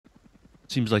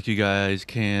Seems like you guys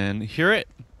can hear it.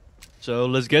 So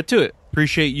let's get to it.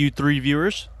 Appreciate you 3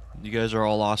 viewers. You guys are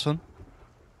all awesome.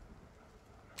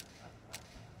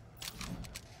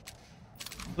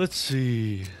 Let's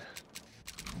see.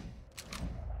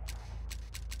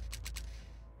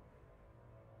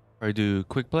 I do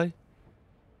quick play.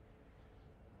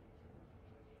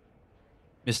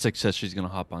 Mystic says she's gonna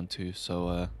hop on too,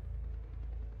 so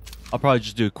I'll probably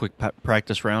just do a quick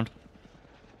practice round.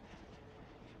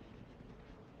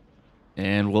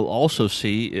 And we'll also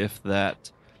see if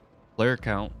that player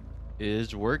count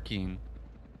is working.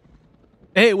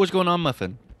 Hey, what's going on,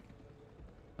 Muffin?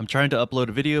 I'm trying to upload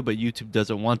a video, but YouTube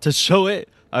doesn't want to show it.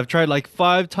 I've tried like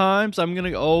 5 times. I'm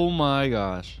gonna... Oh my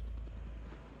gosh.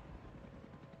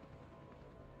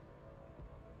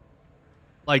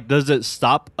 Like, does it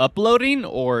stop uploading,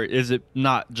 or is it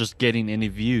not just getting any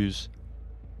views?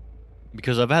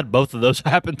 Because I've had both of those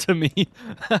happen to me.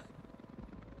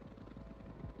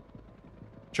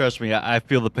 Trust me, I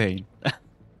feel the pain.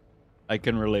 I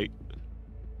can relate.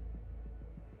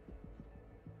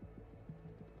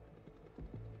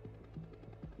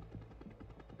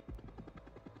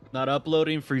 Not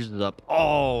uploading, freezes up.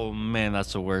 Oh man,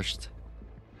 that's the worst.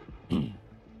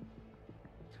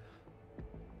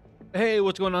 Hey,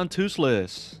 what's going on,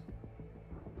 Toothless?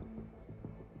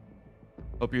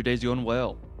 Hope your day's going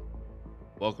well.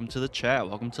 Welcome to the chat.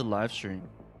 Welcome to the live stream.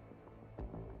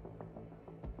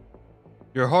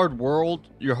 Your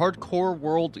hardcore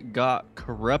world got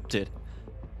corrupted.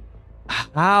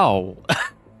 How?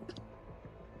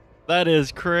 That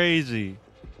is crazy.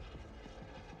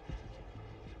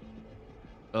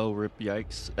 Oh, rip,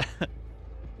 yikes.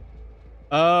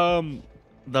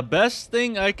 The best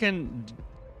thing I can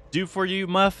do for you,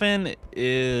 Muffin,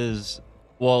 is,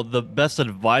 well, the best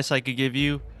advice I could give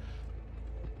you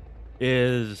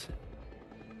is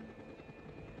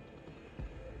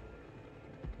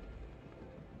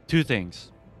two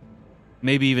things,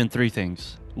 maybe even 3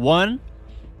 things. 1,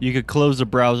 you could close the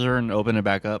browser and open it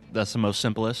back up. That's the most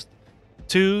simplest.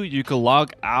 2, you could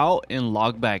log out and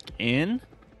log back in.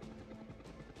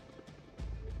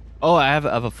 Oh, I have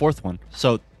a 4th one.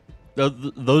 So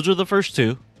those are the first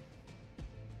 2.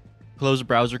 Close the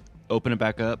browser, open it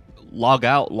back up, log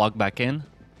out, log back in.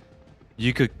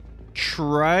 You could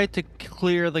try to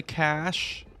clear the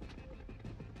cache.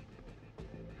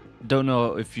 Don't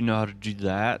know if you know how to do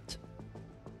that.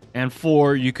 And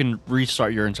 4, you can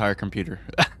restart your entire computer.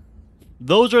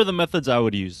 Those are the methods I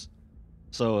would use.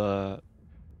 So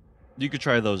you could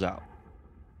try those out.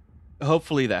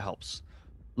 Hopefully that helps.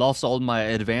 Lost all my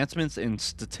advancements in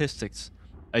statistics.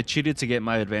 I cheated to get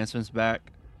my advancements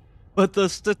back, but the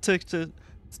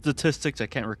statistics I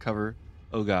can't recover.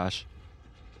 Oh gosh.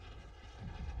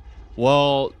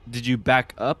 Well, did you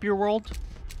back up your world?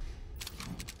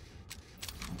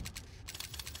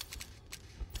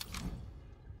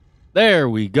 There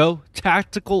we go.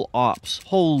 Tactical ops.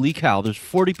 Holy cow, there's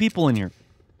 40 people in here.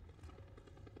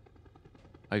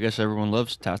 I guess everyone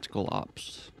loves tactical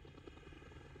ops.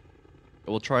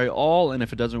 We'll try all, and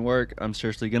if it doesn't work, I'm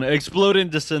seriously gonna explode and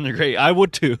disintegrate. I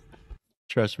would too.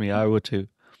 Trust me, I would too.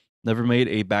 Never made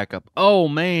a backup. Oh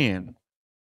man.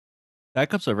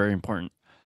 Backups are very important.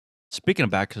 Speaking of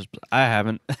backups, I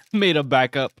haven't made a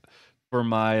backup for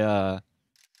my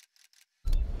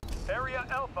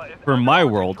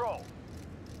world.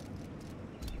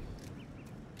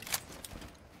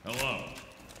 Hello.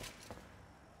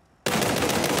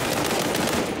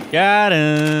 Got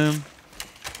him.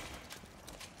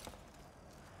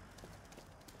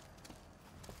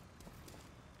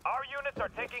 Our units are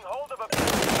taking hold of a...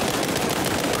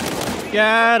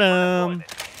 Got him.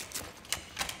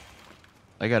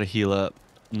 I gotta heal up.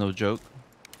 No joke.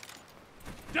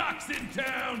 Doc's in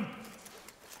town.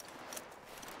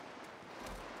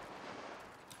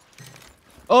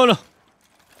 Oh no.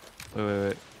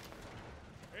 Wait.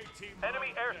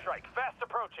 Enemy airstrike fast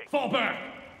approaching. Fall back.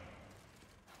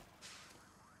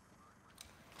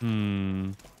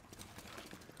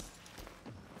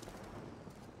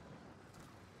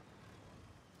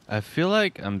 I feel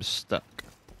like I'm stuck.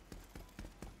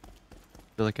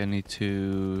 I feel like I need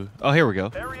to... Oh, here we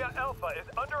go. Area Alpha is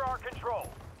under our control.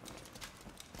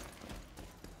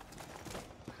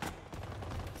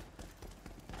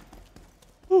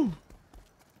 Whew.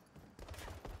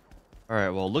 All right,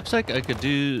 well, looks like I could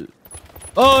do...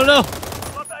 Oh, no!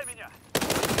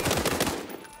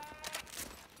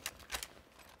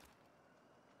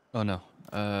 Oh, no.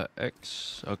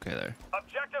 X... Okay, there.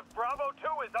 Objective Bravo 2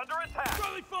 is under attack.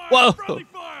 Friendly fire. Whoa! Friendly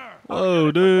fire.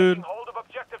 Whoa, dude. Taking hold of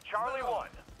Objective Charlie 1.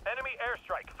 Enemy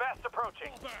airstrike fast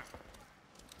approaching.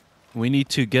 We need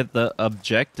to get the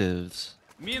objectives.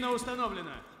 Mina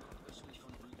установлена.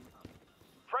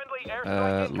 Friendly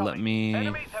airstrike incoming. Let me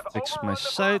Enemies have fix overrun my the Bravo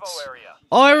sights. area.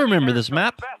 Oh, I Enemy remember this airstrike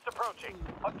map. Fast approaching.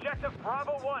 Objective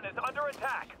Bravo 1 is under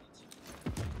attack.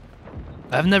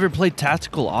 I've never played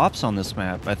tactical ops on this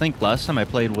map. I think last time I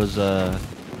played was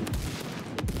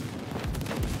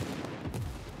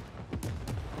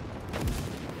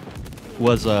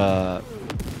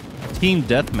team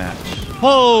deathmatch.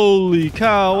 Holy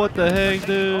cow! What the heck,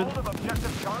 dude? Hold of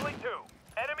objective Charlie 2.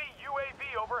 Enemy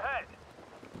UAV overhead.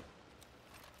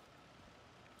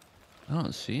 I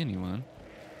don't see anyone.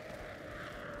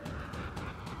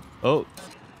 Oh,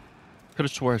 could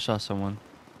have swore I saw someone.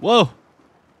 Whoa!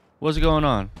 What's going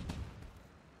on?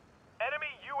 Enemy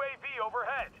UAV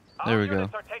overhead. There we Our go.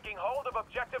 units are taking hold of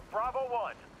objective Bravo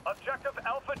 1. Objective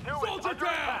Alpha 2 is Soldier under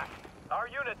down! attack. Our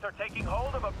units are taking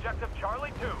hold of objective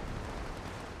Charlie 2.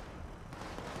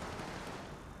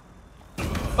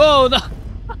 Oh no!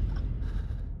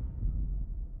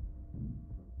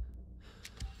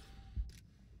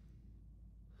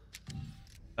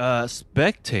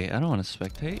 Spectate. I don't want to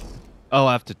spectate. Oh,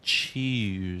 I have to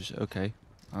choose. Okay.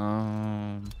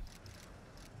 I'll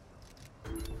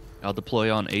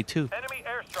deploy on A2. Enemy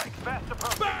airstrike fast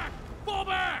approaching. Back! Fall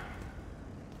back!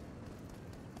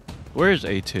 Where's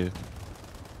A2?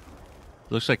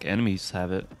 Looks like enemies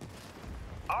have it.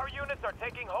 Our units are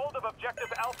taking hold of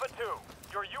objective Alpha 2.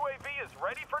 Your UAV is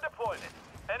ready for deployment.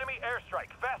 Enemy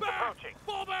airstrike fast Back! approaching.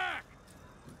 Fall back!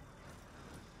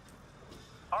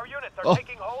 Our units are Oh,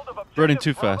 taking hold of objective running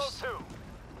too Bravo fast. 2.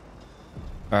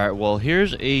 Alright, well,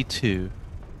 here's A2.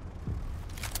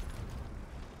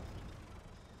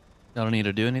 I don't need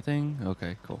to do anything?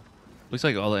 Okay, cool. Looks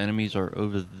like all the enemies are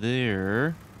over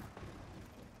there.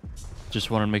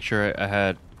 Just wanted to make sure I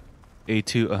had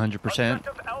A2 100%.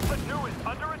 Objective Alpha 2 is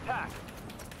under attack.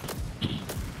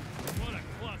 What a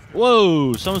cluster.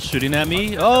 Whoa, someone's shooting at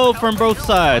me. Oh, from both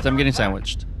sides. I'm getting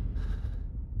sandwiched.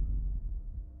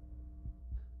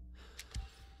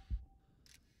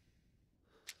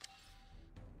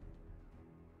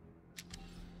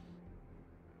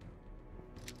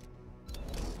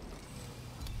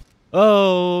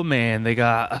 Oh man,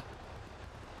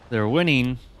 they're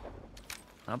winning.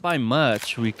 Not by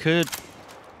much. We could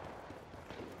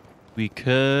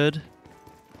recoup.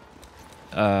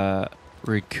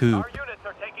 Our units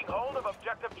are taking hold of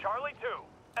objective Charlie 2.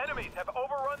 Enemies have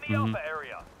overrun the Alpha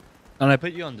area. And I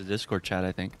put you on the Discord chat,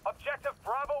 I think. Objective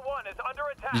Bravo 1 is under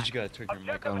attack. You just gotta turn your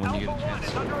mic Objective on when you get a Alpha 1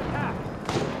 chance. is under attack.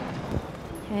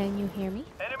 Can you hear me?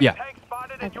 Enemy Yeah. tank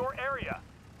spotted in Okay. your area.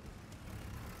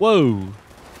 Whoa.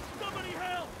 Somebody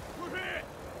help! We're hit!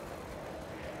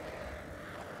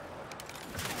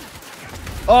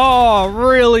 Oh,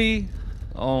 really?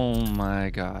 Oh my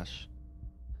gosh.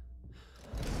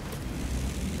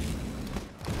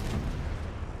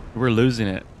 We're losing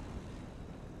it.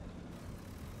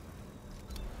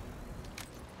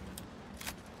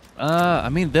 I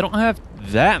mean, they don't have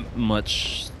that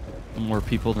much more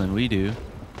people than we do.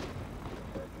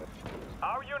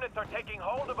 Our units are taking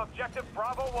hold of objective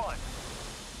Bravo 1.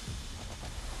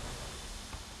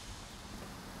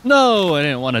 No, I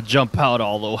didn't want to jump out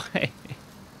all the way.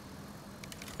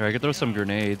 Here, I could throw some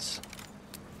grenades.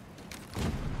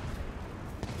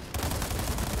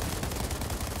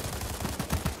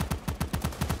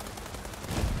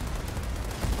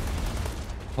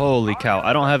 Holy cow,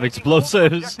 I don't have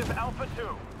explosives. Objective Alpha 2.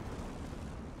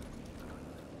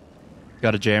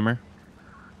 Got a jammer.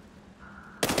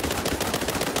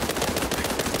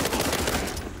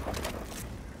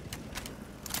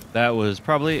 That was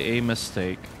probably a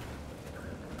mistake.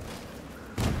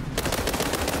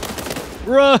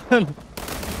 Run!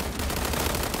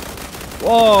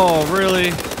 Whoa, really?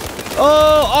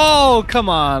 Oh, come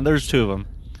on. There's two of them.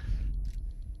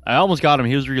 I almost got him.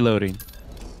 He was reloading.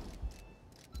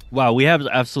 Wow, we have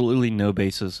absolutely no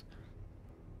bases.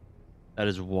 That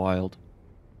is wild.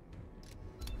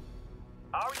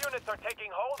 Our units are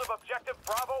taking hold of objective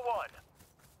Bravo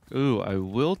 1. Ooh, I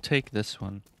will take this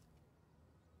one.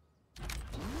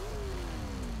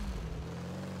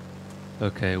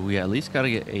 Okay, we at least gotta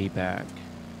get A back.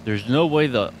 There's no way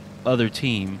the other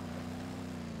team,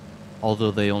 although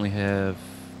they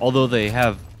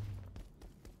have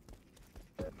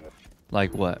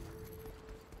like what?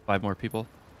 5 more people?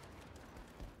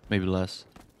 Maybe less.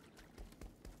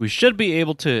 We should be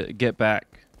able to get back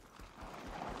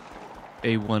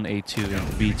A1, A2, and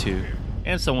B2.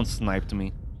 And someone sniped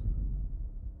me.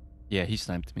 Yeah, he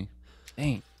sniped me.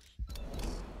 Dang.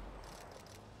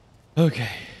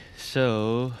 Okay,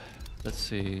 so let's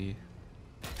see.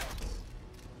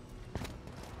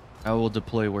 I will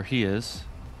deploy where he is.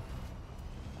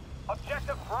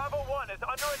 Objective Bravo 1 is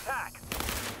under attack.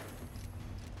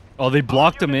 Oh, they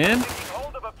blocked him Units are in? taking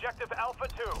hold of objective Alpha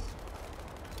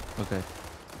 2. Okay.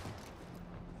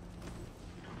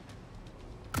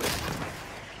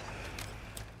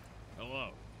 Hello.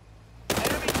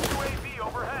 Enemy UAV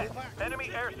overhead. Enemy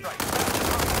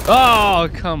airstrike. Oh,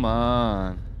 come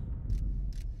on.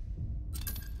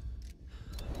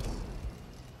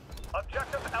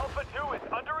 Objective Alpha 2 is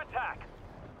under attack.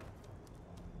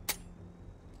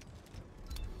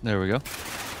 There we go.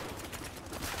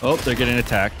 Oh, they're getting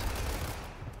attacked.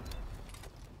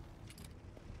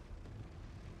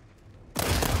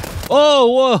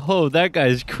 Oh, whoa, that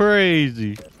guy's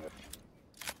crazy.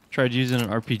 Tried using an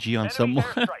RPG on Enemy someone.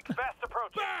 airstrike fast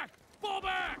approaching. Back! Fall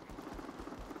back!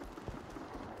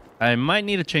 I might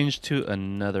need to change to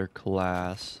another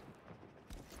class.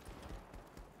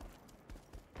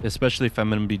 Especially if I'm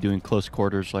going to be doing close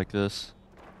quarters like this.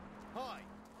 Hi.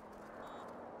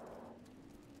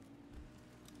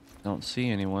 Don't see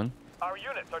anyone. Our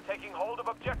units are taking hold of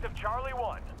objective Charlie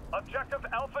 1. Objective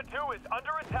Alpha 2 is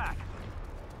under attack.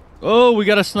 Oh, we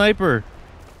got a sniper.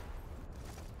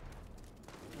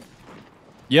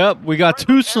 Yep, we got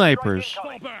two snipers.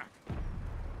 Fall back!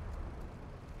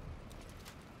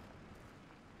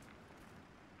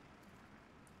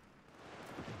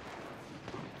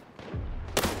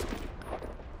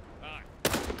 Hi.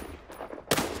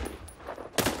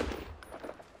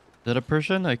 Is that a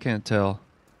person? I can't tell.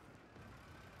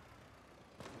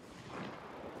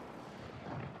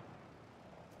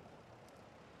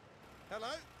 Hello?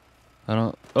 I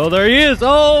don't. Oh, there he is.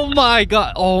 Oh my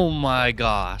god. Oh my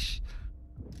gosh.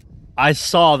 I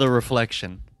saw the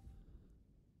reflection.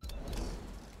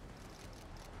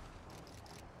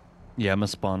 Yeah, I'm gonna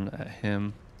spawn at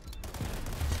him.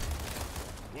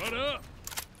 What up?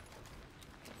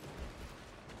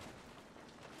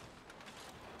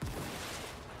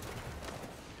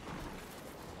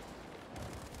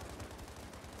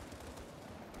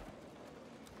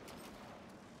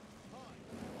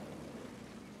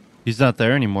 He's not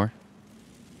there anymore.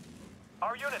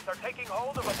 Our units are taking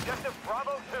hold of objective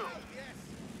Bravo 2.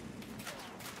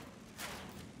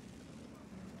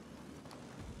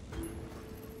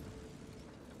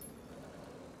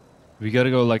 We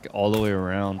gotta go like all the way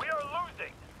around. We are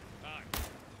losing. Hi.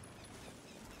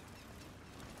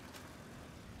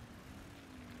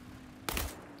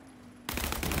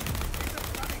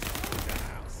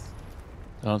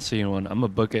 I don't see anyone. I'm gonna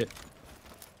book it.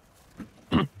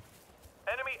 Enemy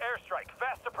airstrike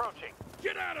fast approaching.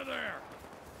 Get out of there!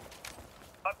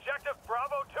 Objective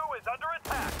Bravo 2 is under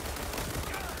attack.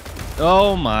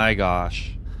 Oh my gosh.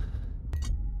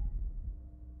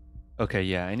 Okay,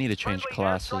 yeah, I need to change Friendly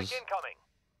classes. airstrike incoming.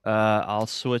 I'll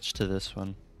switch to this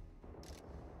one.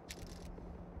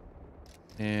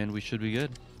 And we should be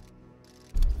good.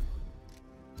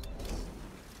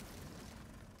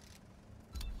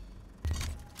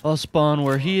 I'll spawn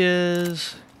where he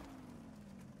is.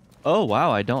 Oh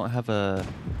wow, I don't have a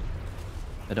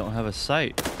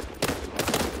sight.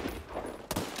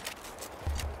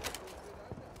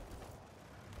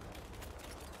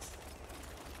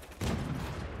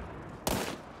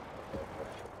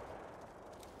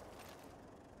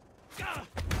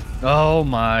 Oh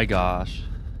my gosh.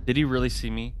 Did he really see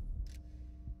me?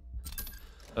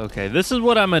 Okay, this is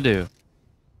what I'm gonna do.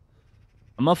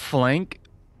 I'm gonna flank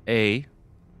A.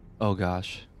 Oh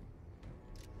gosh.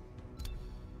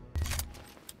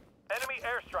 Enemy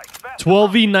airstrike fast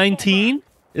 12v19?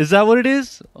 Is that what it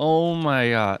is? Oh my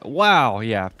god. Wow,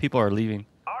 yeah, people are leaving.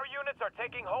 Our units are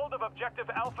taking hold of objective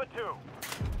Alpha 2. Alright,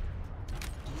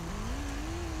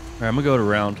 I'm gonna go to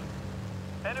round.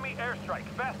 Enemy airstrike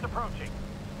fast approaching.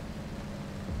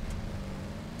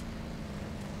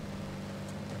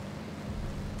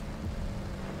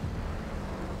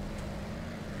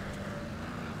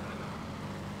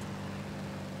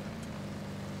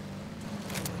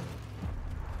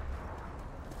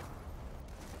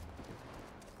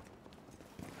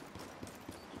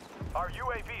 Our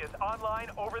UAV is online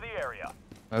over the area.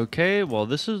 Okay, well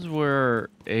this is where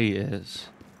A is.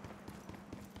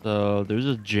 So there's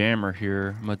a jammer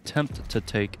here. I'm gonna attempt to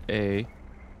take A.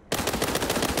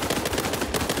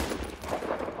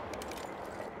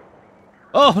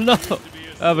 Oh no!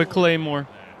 I have a claymore.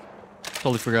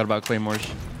 Totally forgot about claymores.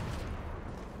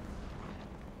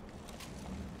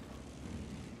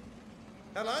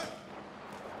 Hello?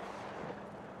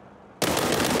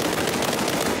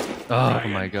 Oh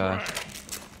my gosh.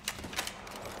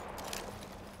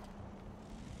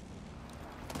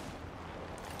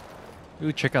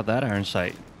 Ooh, check out that iron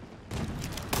sight.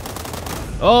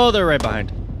 Oh, they're right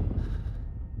behind.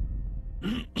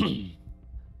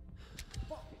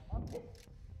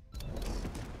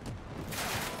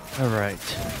 All right.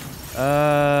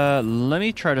 Let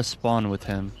me try to spawn with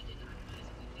him.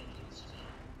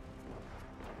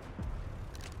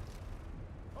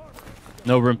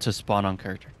 No room to spawn on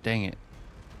character. Dang it.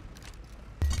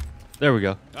 There we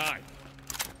go. Aye.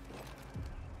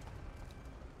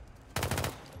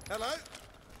 Hello?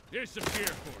 Here's some gear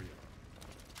for you.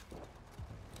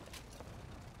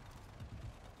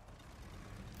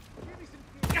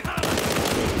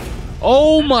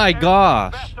 Oh my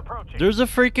gosh. Fast approaching. There's a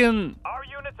freaking Our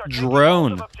units are taking drone.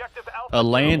 hold of objective Alpha a 2.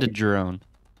 land drone.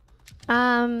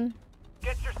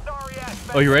 Get your sorry ass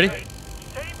back. Oh, you ready?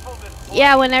 Shameful display.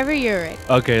 Yeah, whenever you're ready.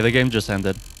 Okay, the game just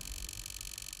ended.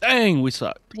 Dang, we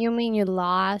suck. You mean you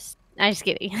lost? I'm just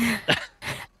kidding.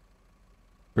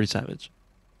 Pretty savage.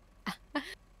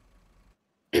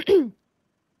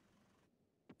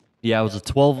 Yeah, it was a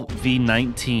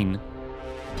 12v19.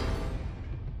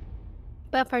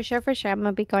 But for sure, I'm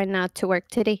gonna be going out to work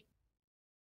today.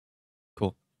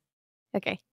 Cool.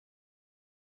 Okay.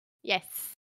 Yes.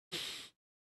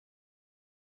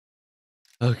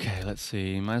 Okay, let's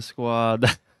see. My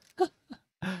squad.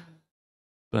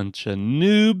 Bunch of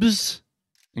noobs,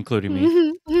 including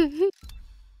me.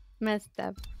 Messed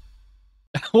up.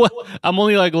 What? I'm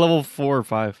only like level 4 or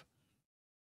 5.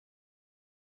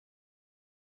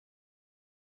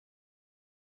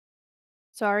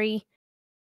 Sorry.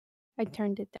 I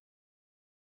turned it down.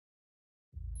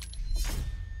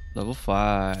 Level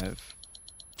 5.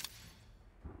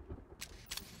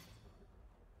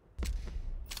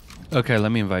 Okay,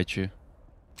 let me invite you.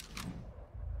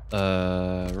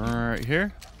 Right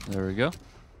here. There we go.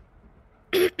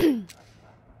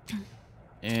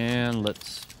 And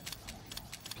let's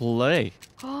play.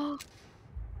 Oh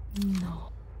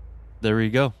no. There we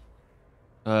go.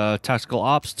 Tactical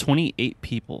ops, 28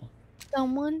 people.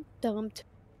 Someone dumped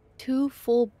 2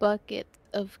 full buckets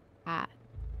of cat.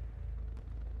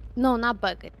 No, not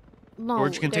bucket. No,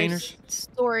 Storage there's containers?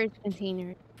 Storage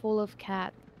containers full of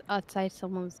cats outside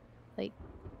someone's like.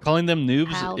 Calling them noobs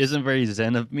House. isn't very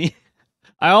zen of me.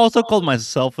 I also called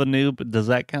myself a noob. Does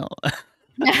that count?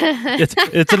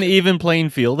 It's an even playing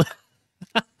field.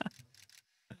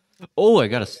 Oh, I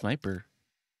got a sniper.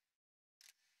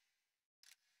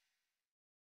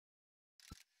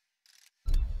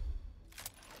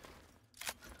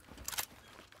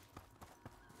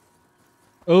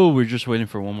 Oh, we're just waiting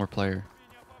for one more player.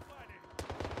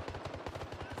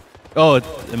 Oh,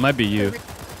 it might be you.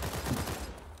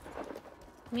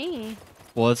 Me.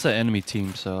 Well, it's an enemy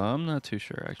team, so I'm not too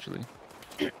sure, actually.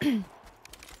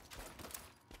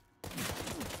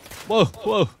 Whoa,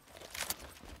 whoa. Is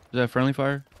that friendly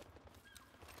fire?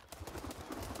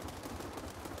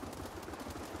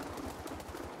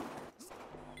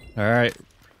 All right.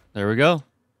 There we go.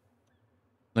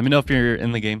 Let me know if you're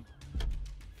in the game.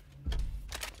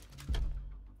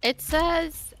 It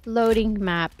says loading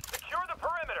map. Secure the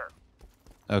perimeter.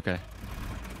 Okay.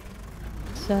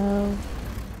 So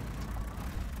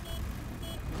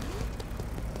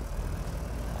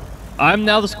I'm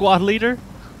now the squad leader.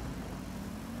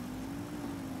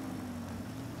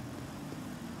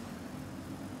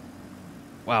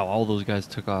 Wow, all those guys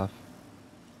took off.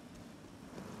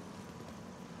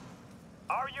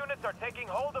 Our units are taking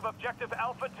hold of objective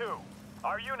Alpha 2.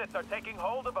 Our units are taking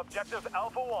hold of objective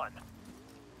Alpha 1.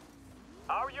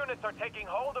 Our units are taking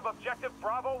hold of objective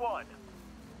Bravo 1.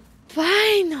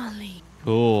 finally.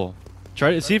 Cool.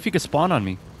 Try to see if you can spawn on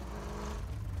me.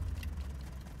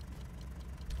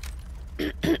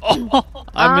 Oh,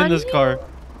 I'm in this car.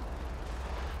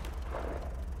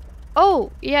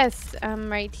 Oh yes,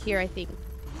 I'm right here. I think.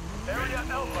 Area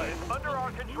Alpha is under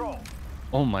our control.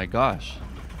 Oh my gosh.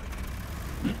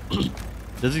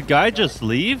 Does the guy just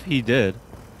leave? He did.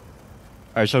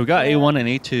 Alright, so we got A1 and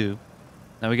A2.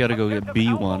 Now we gotta go get Objective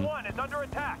Alpha B1. 1 is under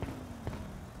attack.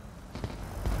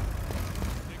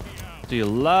 See a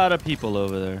lot of people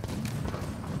over there.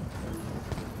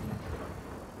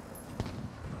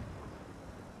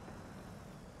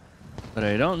 But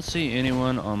I don't see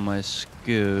anyone on my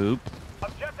scoop.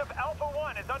 Objective Alpha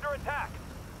 1 is under attack.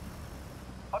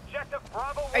 Objective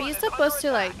Bravo 1 Are you is supposed to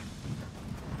under like? attack.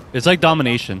 It's like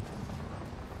domination.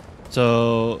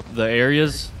 So the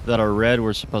areas that are red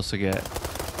we're supposed to get.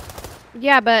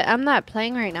 Yeah, but I'm not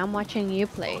playing right now. I'm watching you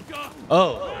play.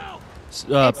 Oh.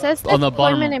 It says on the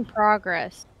bottom. deployment in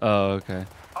progress. Oh, okay.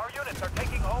 Our units are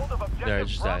taking hold of objective There, I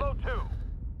just died. Bravo 2.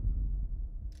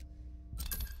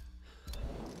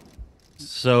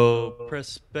 So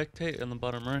press spectate on the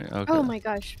bottom right. Okay. Oh my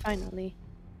gosh! Finally.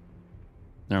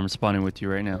 Now I'm spawning with you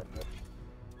right now.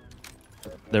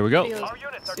 There we go. Feels Our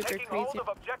units are super taking crazy. hold of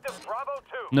objective Bravo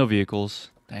 2. No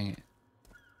vehicles. Dang it.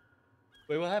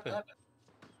 Wait, what happened?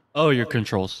 Oh, your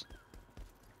controls.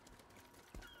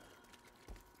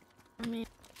 I mean,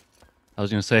 I was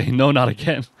gonna say no, not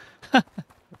again.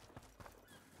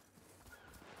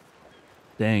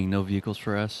 Dang, no vehicles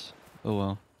for us. Oh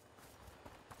well.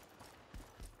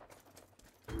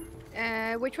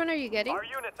 Which one are you getting? Our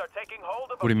units are taking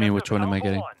hold of What do you mean, which one am I Alpha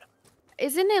getting? 1.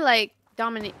 Isn't it like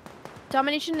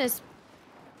domination is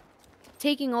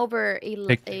taking over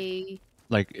Like an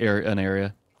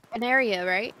area. an area,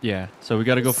 right? Yeah. So we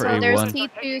got to go for So there's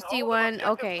A1. C2, C1.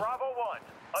 Okay. Bravo 1.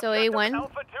 So Objective A1?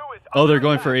 Alpha 2 is Oh, they're under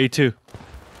going for attack. A2.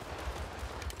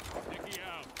 Sticky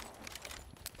out.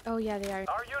 Oh yeah, they are.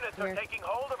 Our units are Here. taking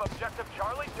hold of objective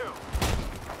Charlie 2.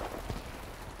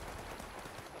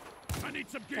 I need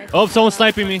some gear. Oh, someone's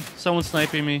sniping me. Someone's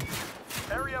sniping me.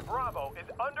 Area Bravo is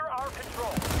under our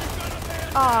control.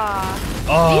 Ah.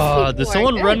 Oh, people did are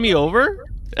someone good. run me over?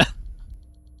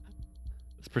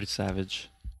 It's pretty savage.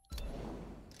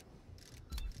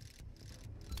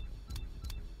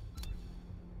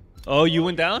 Oh, you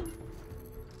went down?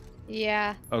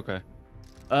 Yeah. Okay.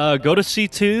 Go to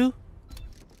C2.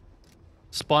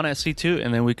 Spawn at C2,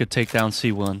 and then we could take down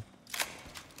C1.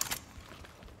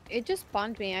 It just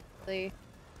spawned me actually.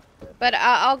 But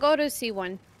I'll go to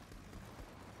C1.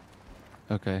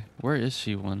 Okay. Where is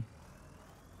C1?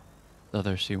 The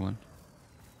other C1.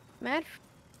 Mad.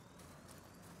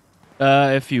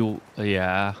 If you...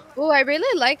 yeah. Oh, I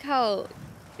really like how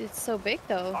it's so big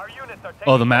though. Our units are taking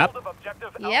Oh, the map? hold of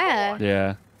objective Yeah. Alpha 1.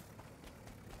 Yeah.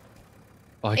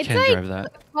 Oh, I It's can't like drive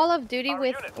that. Call of Duty Our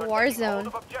with units are taking hold Warzone.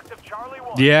 of objective Charlie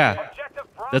 1. Yeah. Objective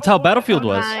That's how Bravo Battlefield is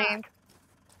under was. attack.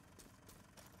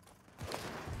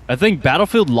 I think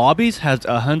Battlefield lobbies has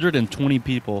 120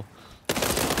 people.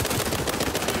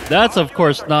 That's of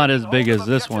course not as big as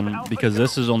this one because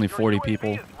this is only 40 Your UAV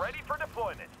people. is ready for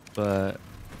deployment. But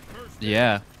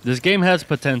yeah, this game has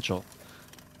potential.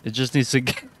 It just needs to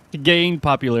gain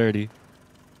popularity.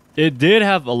 It did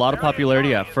have a lot of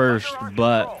popularity at first,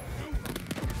 but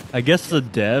I guess the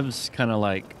devs kind of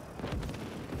like...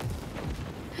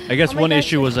 I guess Oh my one gosh,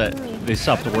 issue they're was that shooting me. they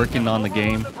stopped working on the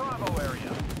game. The Bravo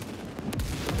area.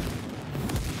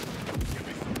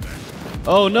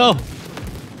 Oh no!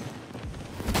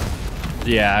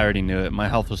 Yeah, I already knew it. My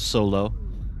health was so low.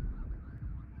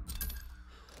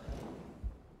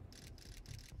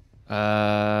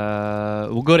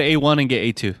 We'll go to A1 and get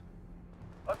A2.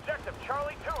 Objective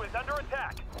Charlie 2 is under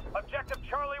attack. Objective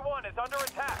Charlie 1 is under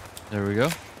attack. There we go.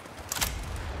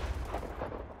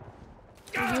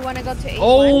 You want to go to A1?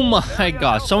 Oh my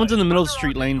gosh, someone's in the middle of the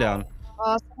street laying down.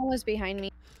 Oh, someone was behind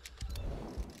me.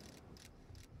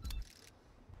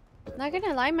 Not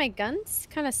gonna lie, my guns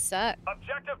kind of suck.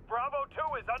 Objective Bravo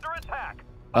 2 is under attack.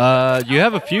 You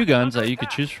have a few guns that you could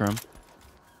choose from.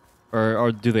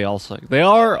 Or do they all suck? They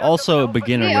are also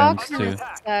beginner They all guns kind too. of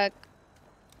suck.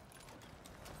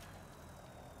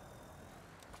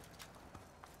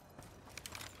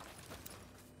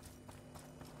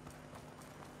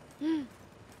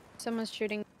 Someone's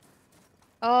shooting.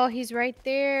 Oh, he's right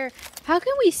there. How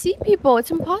can we see people?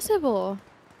 It's impossible.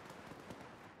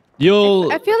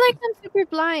 You'll I feel like I'm super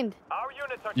blind. Our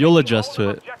units are You'll taking adjust hold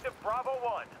of to it. Objective Bravo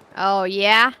 1. Oh,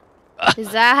 yeah? Is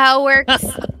that how it works?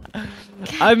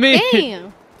 I mean,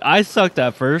 Damn. I sucked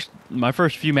at first. My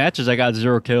first few matches, I got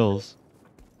 0 kills.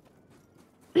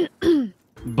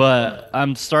 But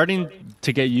I'm starting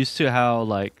to get used to how,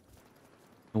 like,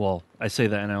 well, I say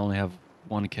that and I only have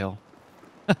 1 kill.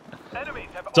 Enemies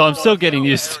have So I'm almost still getting filled the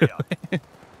used to area. it.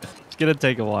 It's gonna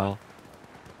take a while.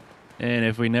 And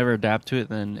if we never adapt to it,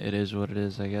 then it is what it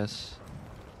is, I guess.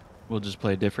 We'll just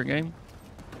play a different game.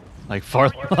 Like Far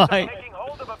Our units are Light. taking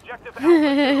hold of Objective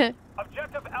Alpha 2.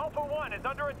 Objective Alpha 1 is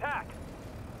under attack.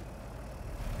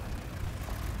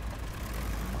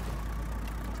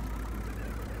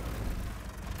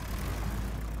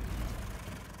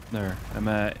 There, I'm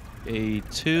at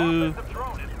A2. Offensive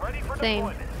drone is ready for Same.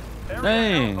 deployment. Area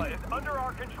Dang. Alpha is under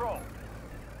our control.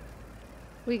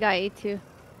 We got A2.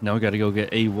 Now we gotta go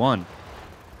get A1.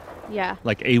 Yeah.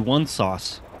 Like A1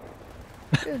 sauce.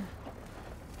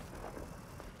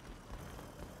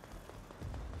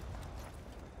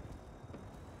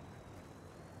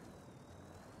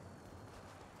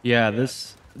 Yeah,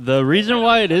 the reason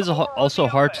why it is also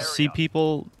hard to see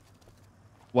people,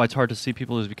 why it's hard to see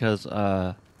people is because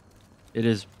it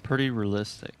is pretty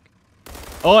realistic.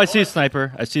 Oh, I see a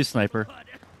sniper. I see a sniper.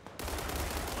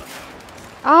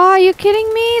 Oh, are you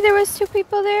kidding me? There was 2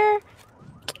 people there?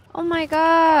 Oh my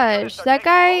gosh. That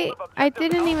guy, I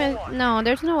didn't even... No,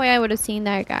 there's no way I would have seen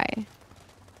that guy.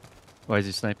 Why is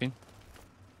he sniping?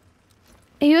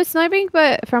 He was sniping,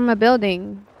 but from a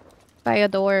building. By a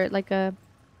door, like a...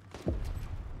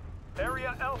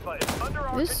 Area Alpha is under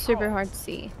our This is control. super hard to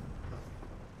see.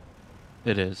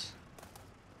 It is.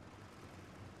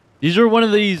 These are one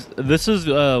of these. This is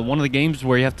one of the games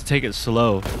where you have to take it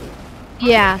slow.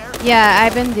 Yeah, yeah,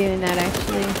 I've been doing that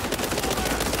actually.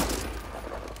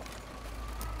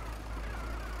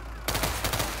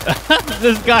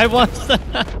 This guy wants to.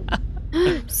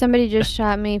 Somebody just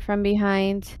shot me from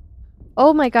behind.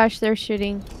 Oh my gosh, they're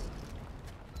shooting.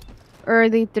 Or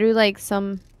they threw like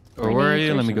some. Or where are grenades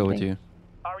you? or Let me go with something. you.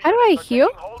 How do I heal?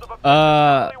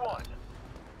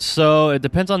 So it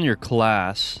depends on your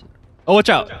class. Oh, watch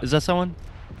out! Is that someone?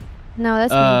 No,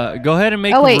 that's me. Go ahead and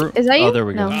make. Oh wait, room. is that you? Oh, there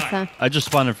we go. No, it's not. I just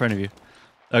spawned in front of you.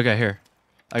 Okay, here.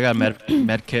 I got a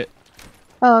med kit.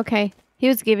 Oh, okay. He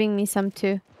was giving me some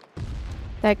too.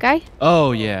 That guy?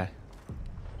 Oh yeah.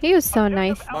 He was so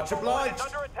nice. Much obliged.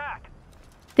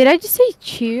 Did I just say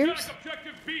cheers?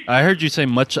 I heard you say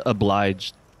much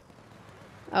obliged.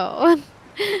 Oh.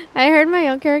 I heard my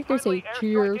own character say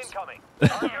cheers.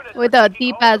 With a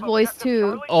deep ass voice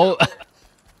too. Oh.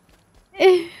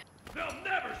 They'll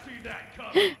never see that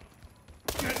coming.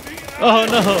 Oh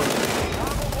no.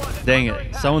 Dang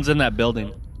it. Someone's in that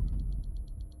building.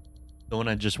 The one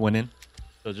I just went in.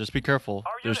 So just be careful.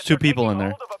 There's 2 people in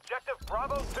there.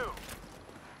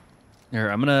 Here,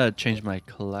 I'm gonna change my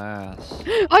class.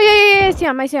 Oh yeah, I see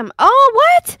him, I see him. Oh,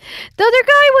 what? The other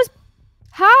guy was...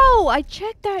 How? I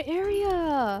checked that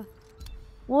area.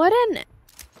 What an...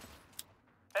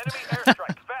 Enemy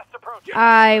airstrike fast approaching.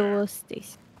 I will stay...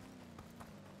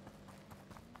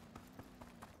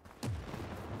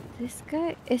 This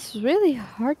guy is really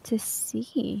hard to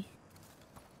see.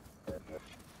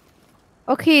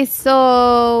 Okay,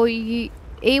 so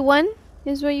A1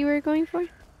 is what you were going for?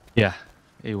 Yeah,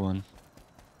 A1.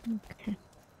 Okay.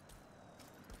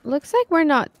 Looks like we're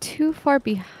not too far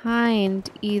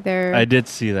behind either. I did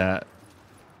see that.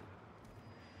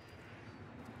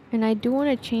 And I do want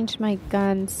to change my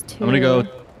guns too. I'm gonna go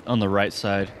on the right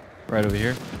side, right over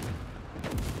here.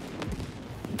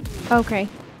 Okay.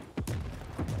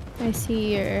 I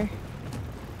see your...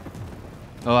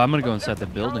 Oh, I'm gonna go inside the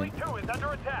building.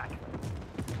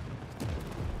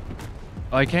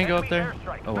 Oh, I can't go up there?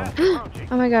 Oh, wow.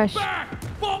 Oh my gosh. Back!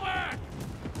 Fall back! Are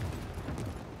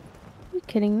you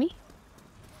kidding me?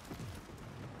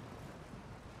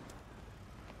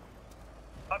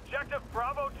 Objective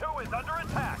Bravo 2 is under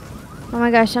attack. Oh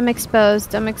my gosh, I'm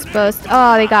exposed. I'm exposed.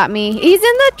 Oh, they got me. He's in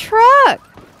the truck!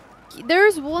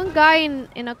 There's one guy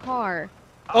in a car.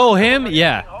 Oh, him?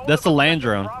 Yeah, that's the land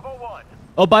drone.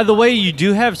 Oh, by the way, you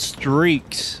do have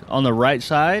streaks on the right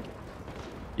side.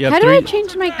 You have How 3... do I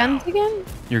change my guns again?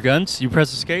 Your guns? You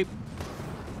press escape.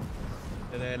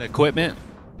 And then equipment.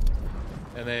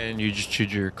 And then you just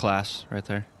choose your class right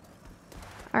there.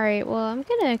 Alright, well, I'm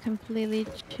gonna completely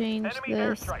change Enemy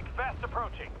this. airstrike fast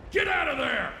approaching. Get out of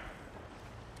there!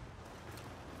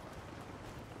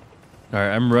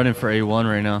 Alright, I'm running for A1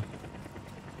 right now.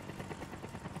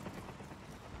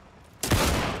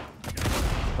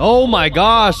 Oh my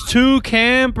gosh, 2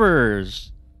 campers.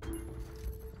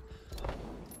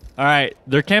 Alright,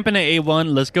 they're camping at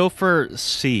A1. Let's go for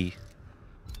C.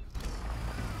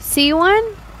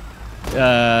 C1?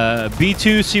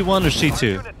 B2, C1, or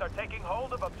C2?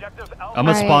 I'm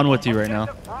gonna spawn with you right now.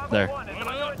 There.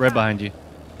 Right behind you.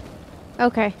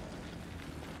 Okay.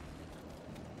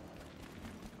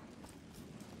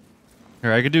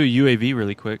 Here, I could do a UAV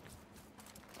really quick.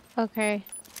 Okay.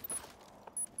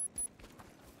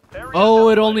 Oh,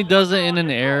 it only does it in an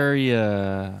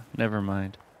area. Never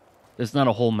mind. It's not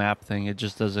a whole map thing. It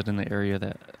just does it in the area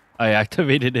that I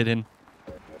activated it in.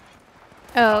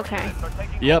 Oh, okay.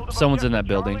 Yep, someone's in that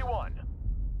building.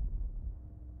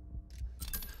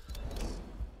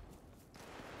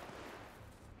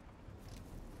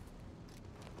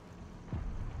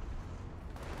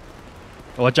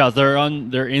 Watch out, they're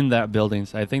in that building.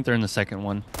 I think they're in the second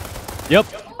one. Yep.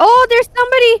 Oh, there's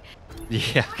somebody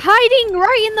Yeah. hiding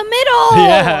right in the middle.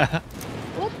 Yeah.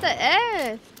 What the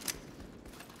F?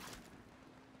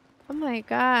 Oh my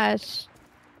gosh.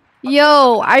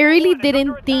 Yo, I really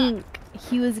didn't think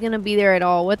he was gonna be there at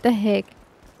all. What the heck?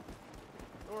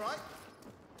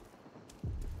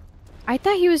 I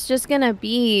thought he was just gonna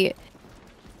be...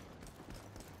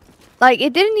 Like,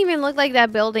 it didn't even look like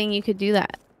that building you could do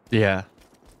that. Yeah.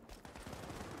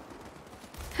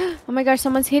 Oh my gosh,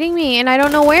 someone's hitting me and I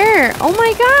don't know where. Oh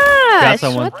my gosh.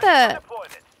 someone. What the...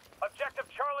 Objective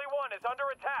Charlie 1 is under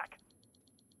attack.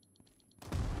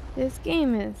 This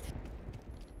game is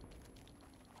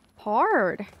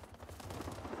hard.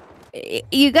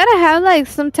 You gotta have like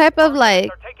some type of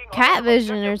like cat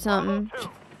vision or something.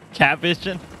 Cat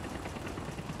vision?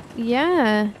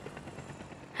 Yeah.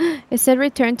 It said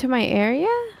return to my area?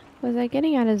 Was I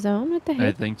getting out of zone? What the I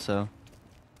heck? think so.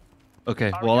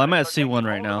 Okay, well, I'm at C1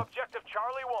 right now. Objective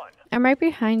Charlie 1. I'm right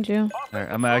behind you.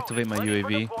 Alright, I'm gonna activate my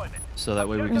UAV. so that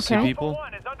way we can see Okay. people. Alpha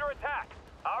 1 is under attack.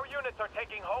 Our units are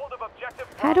taking hold of objective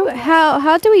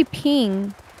How do we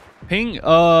ping? Ping.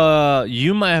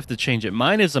 You might have to change it.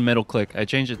 Mine is a middle click. I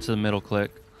changed it to the middle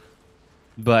click,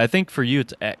 but I think for you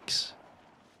it's X.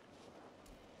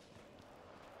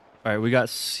 All right, we got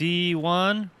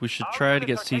C1. We should Our try to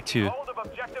units get are taking C2. hold of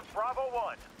objective Bravo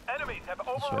 1. Enemies have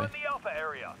overrun the Alpha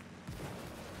area.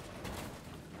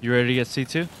 You ready to get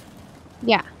C2?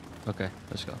 Yeah. Okay,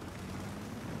 let's go.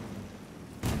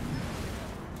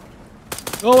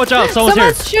 Oh, watch out! Someone's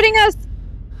here. Someone's shooting us.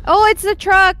 Oh, it's the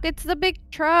truck. It's the big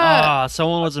truck. Ah,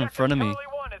 someone was in front of me. Charlie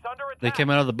 1 is under They attack. came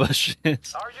out of the bushes. Our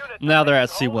units are Now they're at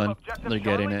taking hold C1. of objective They're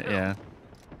getting Charlie it, 2. yeah.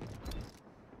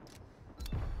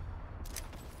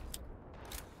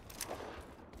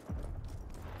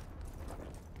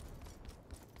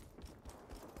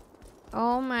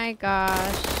 Oh my gosh.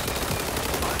 Hold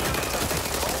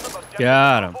of objective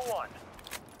Got 'em. Alpha 1.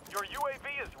 Your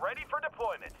UAV is ready for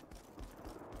deployment.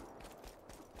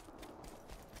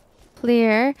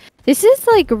 Clear. This is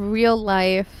like real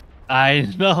life. I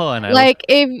know, and I Like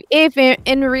if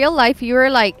in real life you were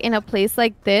like in a place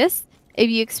like this, if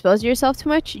you expose yourself too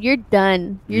much, you're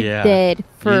done. You're Yeah. dead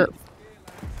for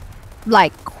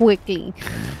like quickly.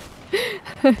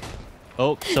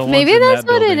 Oh, someone's Maybe in that's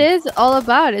that what it building. is all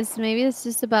about. Is maybe it's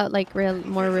just about like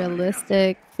more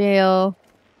realistic feel.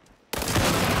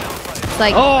 It's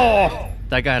like Oh,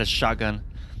 that guy had a shotgun.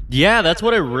 Yeah, that's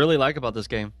what I really like about this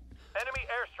game. Enemy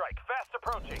airstrike fast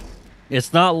approaching.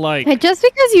 It's not like just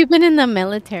because you've been in the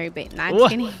military, but not What?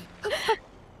 kidding.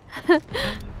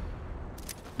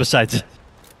 besides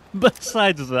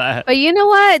that. But you know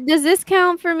what? Does this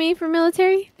count for me for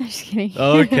military? I'm just kidding.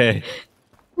 Okay.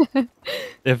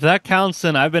 If that counts,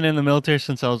 then I've been in the military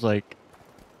since I was like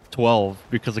 12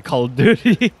 because of Call of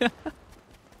Duty.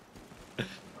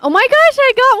 Oh my gosh,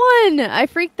 I got one! I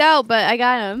freaked out, but I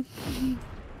got him.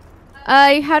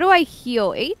 How do I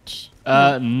heal? H?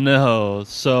 No.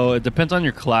 So it depends on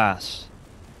your class.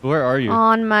 Where are you?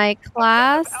 On my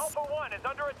class? Alpha 1 is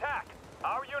under attack.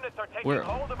 Our units are taking Where-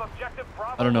 hold of objective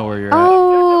Bravo I don't know 1. where you're at.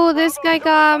 Oh, this guy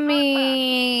got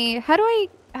me. How do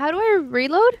I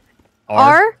reload?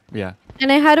 R? Yeah.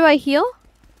 And then how do I heal?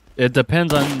 It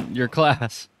depends on your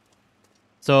class.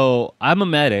 So I'm a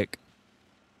medic.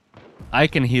 I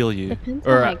can heal you. Depends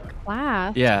Or on my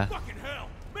class. yeah. Fucking hell!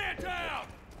 Man down!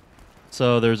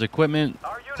 So there's equipment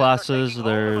Our units are classes. taking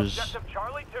hold of There's objective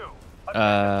Charlie 2.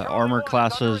 Objective armor Charlie 1 is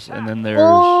classes, under and then attack. there's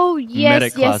Oh, yes,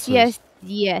 medic yes, classes.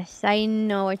 yes. I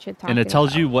know what you're talking And it tells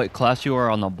about. you what class you are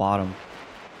on the bottom.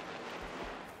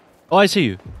 Oh, I see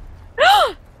you.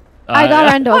 I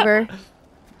got run over.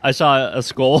 I saw a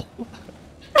skull.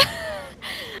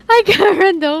 I got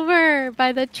run over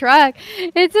by the truck.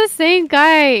 It's the same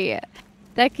guy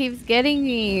that keeps getting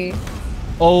me.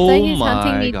 Oh It's like he's my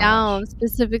hunting me gosh. down,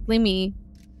 specifically me.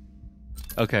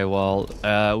 Okay, well,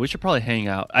 we should probably hang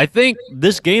out. I think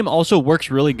this game also works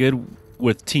really good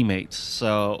with teammates,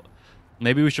 so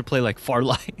maybe we should play like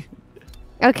Farlight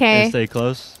and Okay. stay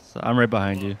close. So I'm right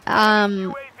behind you.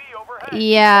 UAV overhead.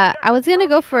 Yeah, I was gonna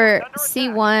go for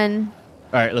C1. All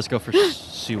right, let's go for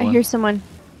C1. I hear someone.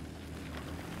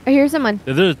 I hear someone.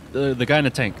 There's the guy in the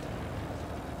tank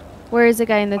Where is the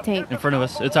guy in the tank? in front of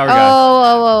us. It's our Oh, guy.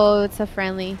 oh, it's a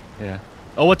friendly. Yeah.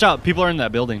 Oh, watch out! People are in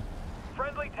that building.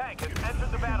 Friendly tank has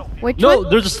entered the battlefield. Which No, one?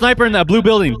 there's a sniper in that blue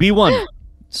building. B1.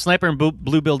 Sniper in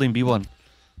blue building. B1.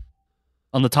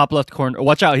 On the top left corner.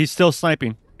 Watch out! He's still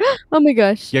sniping. Oh my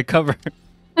gosh. Get cover.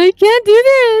 I can't do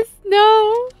this.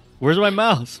 No. Where's my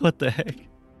mouse? What the heck?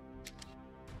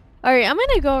 All right, I'm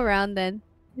gonna go around then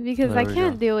because There I we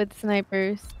can't go. deal with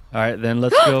snipers. All right, then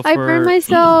let's go for. I burned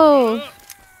myself.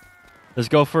 Let's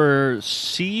go for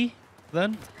C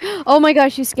then. Oh my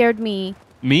gosh, you scared me.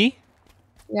 Me?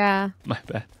 Yeah. My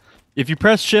bad. If you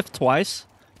press shift twice,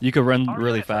 you can run Our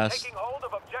really units are fast. taking hold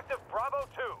of objective Bravo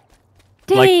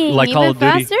 2. Dang, like Call even of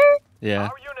Duty. faster? Yeah.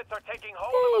 Our units are taking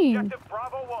hold Dang. of objective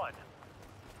Bravo 1.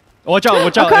 Watch out!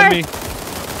 Watch out! car. Enemy.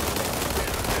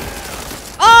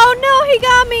 Oh no, he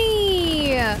got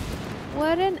me!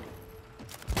 What an...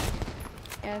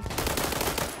 Yes.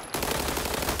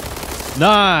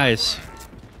 Nice.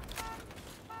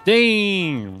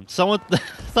 Damn! Someone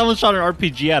shot an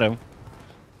RPG at him.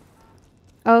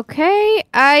 Okay,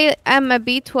 I am a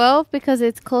B12 because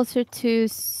it's closer to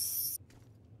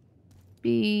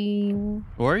B...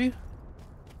 Where are you?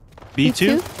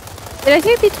 B2? Did I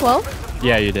say B12?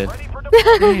 Yeah, you did. Ready for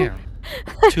deployment. Damn.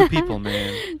 2 people,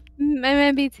 man. I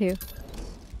meant B2.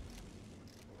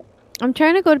 I'm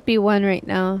trying to go to B1 right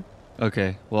now.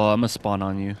 Okay, well, I'm gonna spawn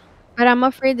on you. But I'm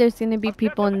afraid there's gonna be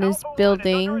people in Objective this Alpha 1 is under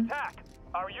building. attack.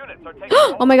 Our units are taking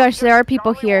Oh my hold of gosh, there are objective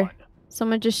people Charlie here. 1.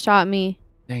 Someone just shot me.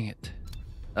 Dang it.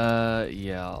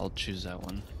 Yeah, I'll choose that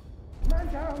one.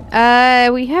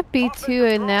 We have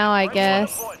B2 and now I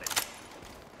guess.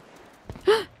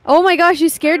 Oh my gosh, you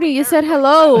scared me. You said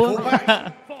hello.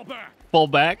 Fall back. Fall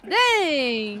back.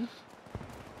 Dang.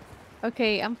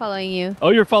 Okay, I'm following you. Oh,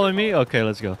 you're following me? Okay,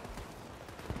 let's go.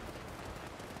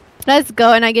 Let's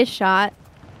go, and I get shot.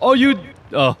 Oh, you.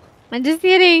 Oh, I'm just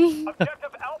kidding. Objective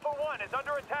Alpha 1 is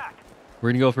under attack. we're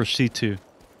gonna go for C2.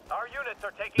 Our units are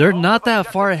taking They're hold not of that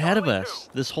objective far ahead of Charlie us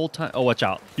this whole time. Oh, watch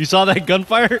out. You saw that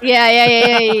gunfire?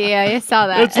 Yeah. I saw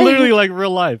that. It's literally like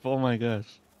real life. Oh my gosh.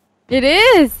 It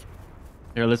is.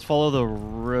 Here, let's follow the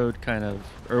road kind of.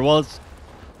 Or, well, let's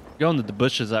go into the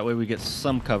bushes. That way we get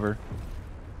some cover.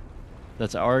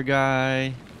 That's our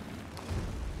guy.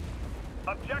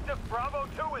 2. Objective Bravo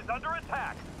 2 is under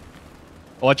attack.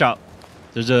 Oh, watch out.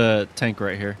 There's a tank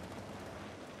right here.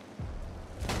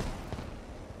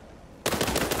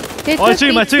 They Oh, I took see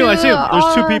him. I see him. I see him. B2.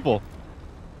 There's two Oh. people.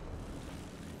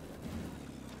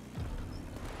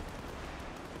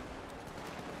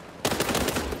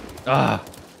 Ah.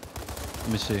 Let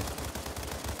me see.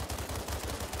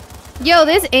 Yo,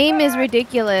 this aim is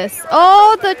ridiculous.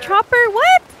 Oh, the chopper.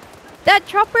 What? That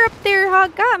chopper up there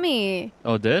got me.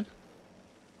 Oh, it did?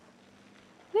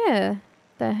 Yeah.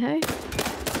 The heck?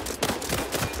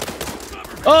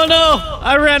 Oh no!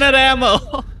 I ran out of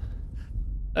ammo.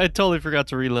 I totally forgot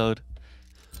to reload.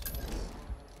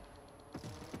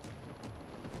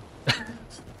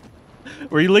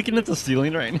 Were you looking at the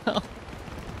ceiling right now?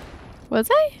 Was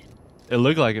I? It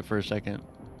looked like it for a second.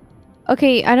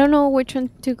 Okay, I don't know which one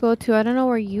to go to. I don't know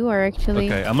where you are actually.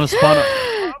 Okay, I'm gonna spawn.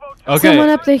 Okay. Someone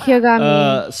up there here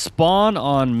got me. Spawn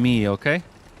on me, okay?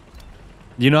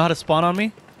 Do you know how to spawn on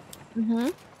me? Mm-hmm.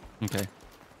 Okay.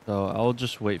 So I'll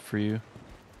just wait for you.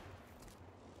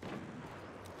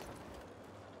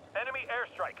 Enemy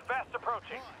airstrike fast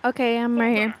approaching. Okay, I'm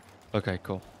right here. Okay,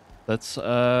 cool. Let's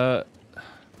jeez.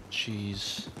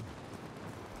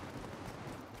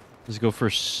 Let's go for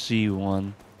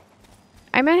C1.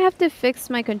 I might have to fix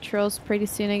my controls pretty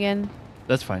soon again.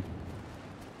 That's fine.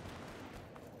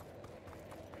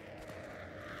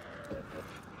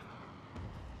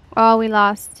 Oh, we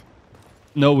lost.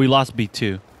 No, we lost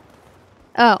B2.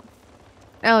 Oh.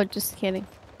 Oh, just kidding.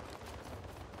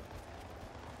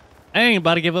 I ain't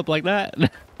about to give up like that.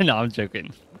 No, I'm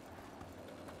joking.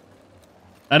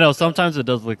 I know sometimes it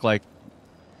does look like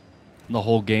the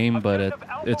whole game, but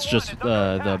it's just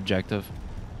the objective.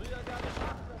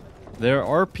 There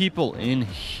are people in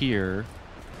here.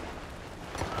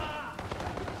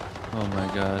 Oh my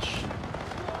gosh.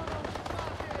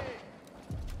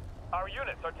 Our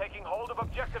units are taking hold of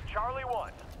objective Charlie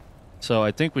 1. So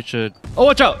I think we should... Oh,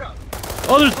 watch out!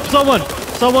 Oh, there's someone!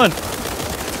 Someone!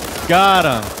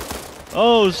 Got him.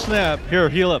 Oh, snap. Here,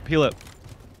 heal up, heal up.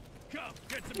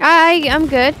 I'm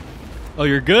good. Oh,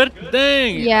 you're good?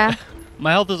 Dang! Yeah.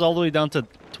 My health is all the way down to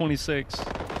 26. Our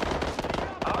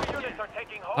units are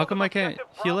taking hold How come of I can't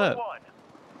objective heal Bravo up? 1.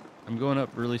 I'm going up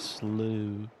really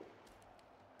slow.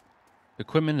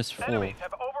 Equipment is full. Enemies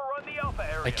have overrun the Alpha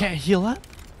area. I can't heal up?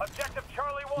 Objective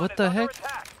Charlie 1 What is the under heck?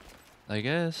 attack. I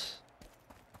guess.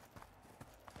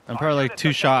 I'm Our probably like units 2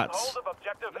 are taking shots. hold of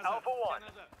objective Alpha 1.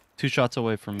 2 shots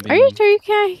away from Are you being... sure you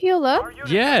can't heal up? Our units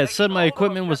Yeah, are it said taking my hold of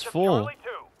equipment was objective full. Charlie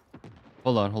 2.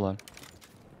 Hold on, hold on.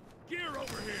 Gear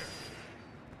over here.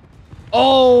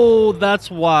 Oh, that's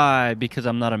why. Because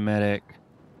I'm not a medic.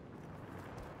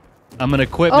 I'm an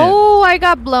equipment. Oh, I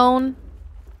got blown.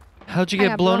 How'd you I get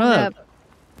got blown up?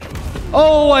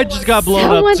 Oh, I just got blown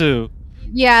Someone- up too.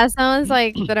 Yeah, someone's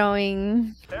like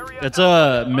throwing. Area It's Alpha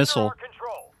a is under missile. our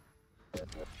control.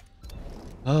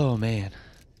 Oh man.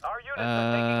 Our units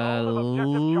are taking hold of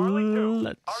objective Charlie 2.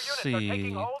 Let's Our units are see.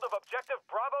 taking hold of objective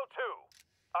Bravo 2.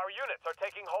 Our units are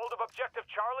taking hold of objective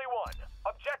Charlie 1.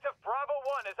 Objective Bravo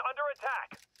 1 is under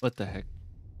attack. What the heck?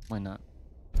 Why not?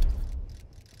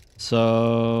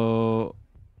 So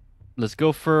let's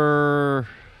go for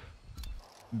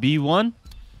B1.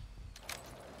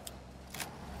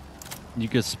 You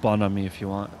can spawn on me if you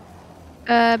want.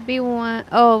 B1.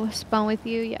 Oh, spawn with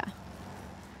you. Yeah.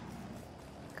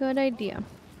 Good idea.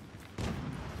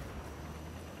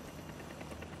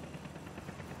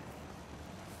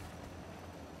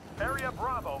 Area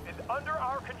Bravo is under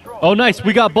our control. Oh, nice.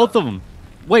 We got both of them.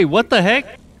 Wait, what the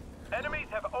heck? Enemies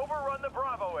have overrun the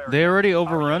Bravo area. They already Our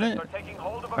overrun units it? are taking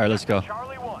hold of All right, let's objective go.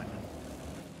 Charlie 1.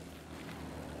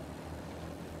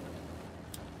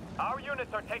 Our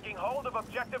units are taking hold of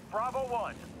objective Bravo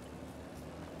 1.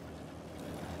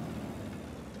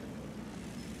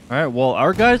 All right, well,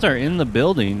 our guys are in the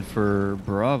building for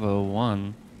Bravo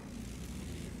 1.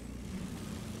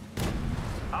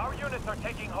 Our units units are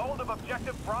taking hold of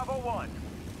objective Bravo 1.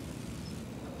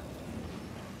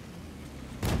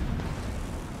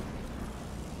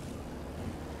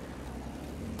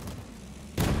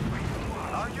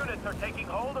 Our units are taking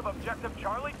hold of objective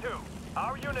Charlie 2.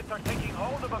 Our units are taking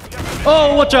hold of objective...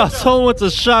 Oh, watch out! Someone with a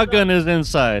shotgun is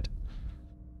inside.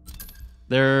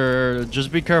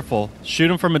 Just be careful.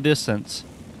 Shoot him from a distance.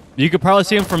 You could probably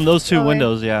see him from those two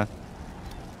windows, yeah.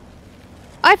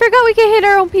 I forgot we can hit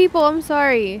our own people. I'm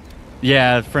sorry.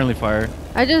 Yeah, friendly fire.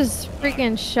 I just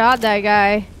freaking shot that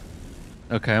guy.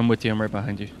 Okay, I'm with you. I'm right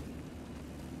behind you.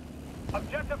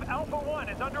 Objective Alpha 1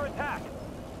 is under attack.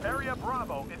 Area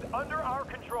Bravo is under our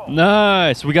control.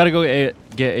 Nice. We gotta go get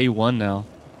A1 now.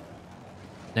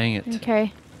 Dang it.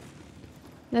 Okay.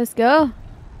 Let's go.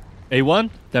 A1?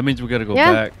 That means we gotta go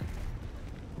Yeah. back.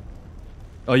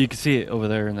 Oh, you can see it over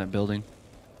there in that building.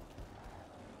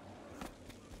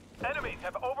 Enemies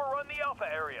have overrun the Alpha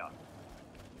area.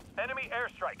 Enemy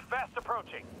airstrike fast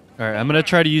approaching. All right, I'm gonna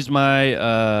try to use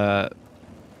my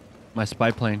my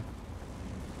spy plane.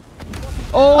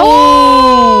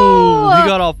 Oh! He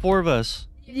got all four of us.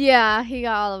 Yeah, he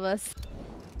got all of us.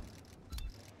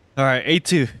 All right,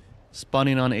 A2.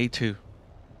 Spawning on A2.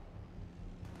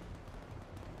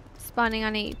 Spawning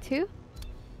on 8-2.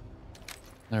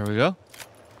 There we go.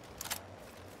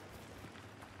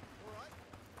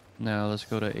 Now let's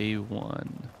go to A1.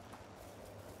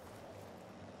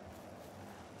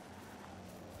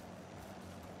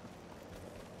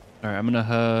 All right, I'm gonna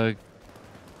hug.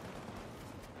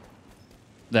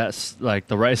 That's like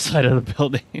the right side of the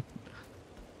building.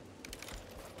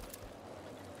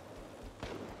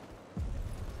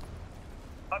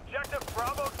 Objective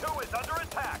Bravo 2 is under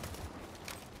attack.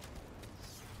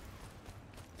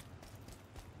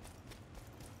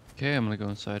 Okay, I'm gonna go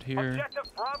inside here. Objective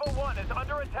Bravo 1 is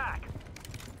under attack.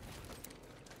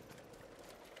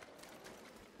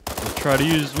 Let's try to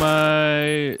use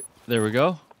my... There we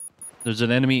go. There's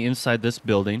an enemy inside this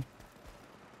building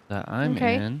that I'm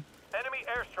in. Enemy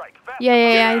airstrike fast.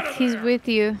 Yeah. He's with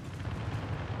you.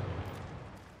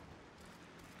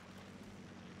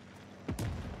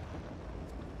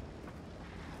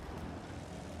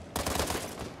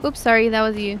 Oops, sorry, that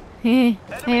was you. I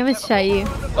almost shot you.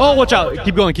 Oh, watch out!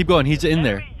 Keep going, keep going. He's in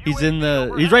there. He's in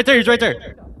the... He's right there, he's right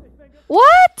there.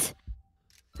 What?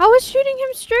 I was shooting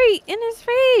him straight in his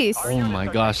face. Oh my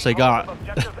gosh, they got...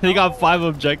 they got 5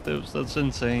 objectives. That's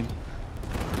insane.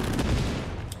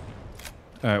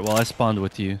 Alright, well, I spawned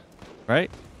with you. Right?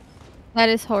 That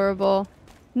is horrible.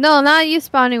 No, not you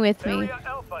spawning with me. Area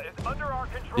Alpha is under our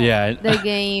control. Yeah. The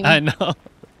game. I know.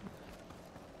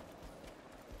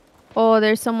 Oh,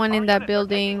 there's someone in that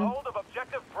building.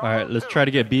 Alright, let's try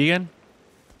to get B again.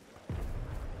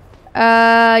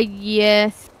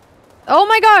 Yes. Oh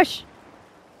my gosh!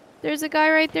 There's a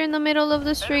guy right there in the middle of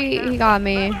the street. He got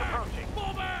me. Your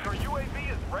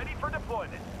UAV is ready for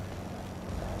deployment.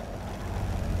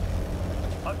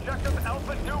 Objective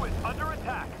Alpha 2 is under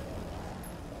attack.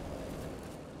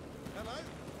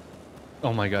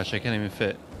 Oh my gosh, I can't even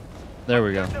fit. There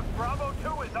we go. Objective Bravo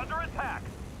 2 is under attack.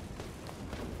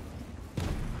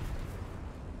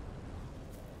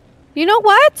 You know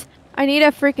what? I need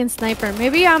a freaking sniper.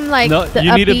 Maybe I'm like No, you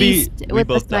a need to be- beast we with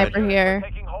the both died. sniper here.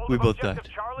 Taking hold We of both objective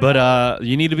died. Charlie But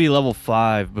you need to be level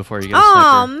 5 before you get a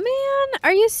Oh sniper. man,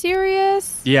 are you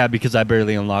serious? Yeah, because I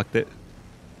barely unlocked it.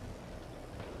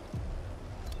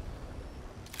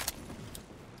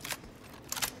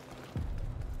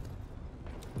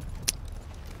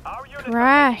 Our units are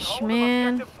Trash, taking hold of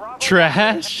man. objective Bravo.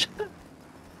 Trash.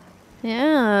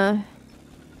 Yeah.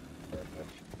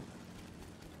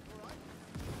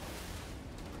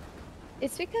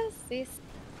 It's because these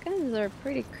guns are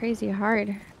pretty crazy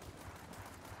hard.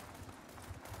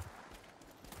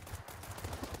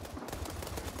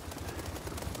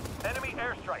 Enemy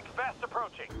airstrike fast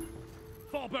approaching.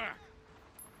 Fall back.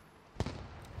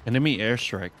 Enemy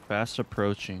airstrike fast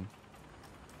approaching.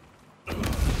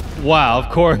 Wow, of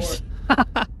course.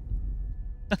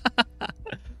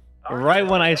 Right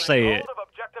when I say it. Hold of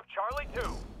objective Charlie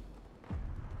 2.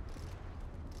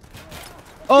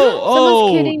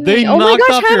 Oh, kidding they me. Oh my knocked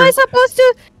gosh, off how am your... I supposed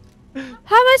to?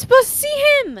 How am I supposed to see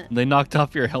him? They knocked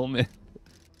off your helmet.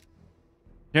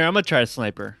 Here, I'm gonna try a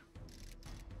sniper.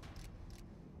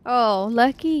 Oh,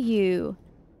 lucky you.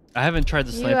 I haven't tried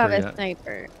the You sniper have a yet.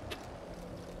 sniper.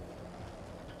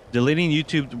 Deleting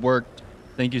YouTube worked.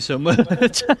 Thank you so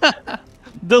much.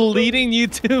 Deleting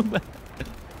YouTube.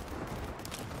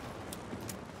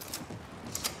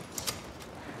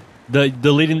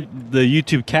 Deleting the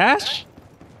YouTube cache?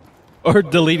 Or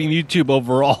deleting YouTube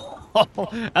overall?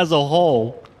 As a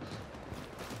whole?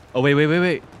 Oh,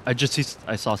 wait.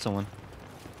 I saw someone.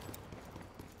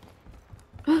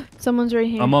 Someone's right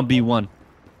here. I'm on B1.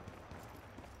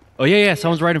 Oh, yeah.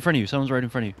 Someone's right in front of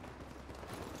you.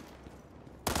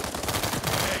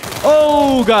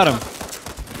 Oh, got him.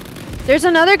 There's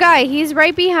another guy. He's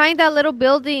right behind that little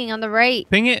building on the right.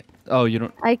 Ping it. Oh, you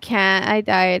don't. I can't. I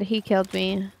died. He killed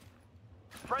me.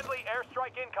 Friendly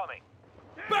airstrike incoming.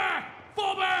 Back!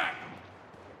 Fall back!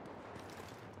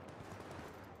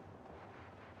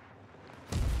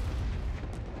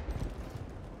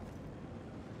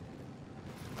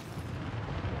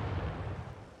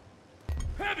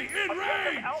 Heavy in Objective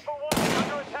range! Alpha 1 is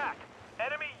under attack.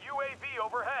 Enemy UAV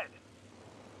overhead.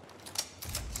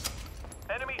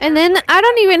 Enemy And then I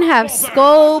don't even have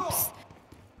scopes.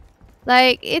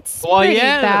 Like, it's Well, pretty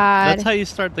yeah. bad. That's how you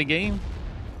start the game.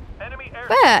 enemy air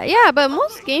But yeah, but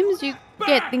most games you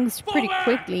get things pretty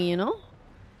quickly, you know?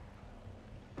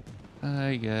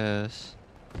 I guess.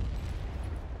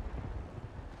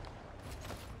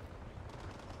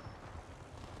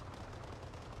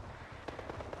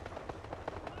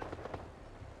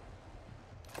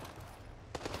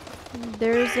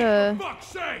 There's a... Fuck's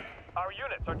sake! Our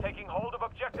units are taking hold of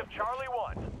objective Charlie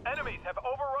 1. Enemies have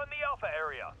overrun the Alpha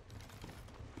area.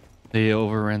 They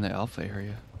overran the Alpha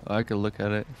area. Oh, I could look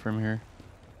at it from here.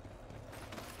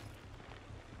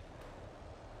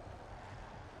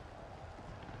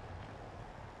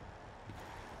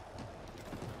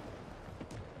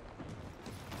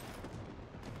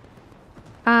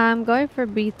 I'm going for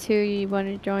B2. You want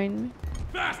to join?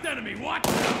 Fast enemy, watch!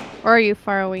 Or are you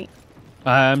far away?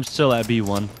 I'm still at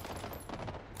B1.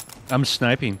 I'm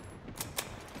sniping.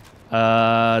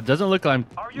 Doesn't look Our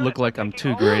units like are I'm taking too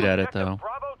hold of great at it objective though.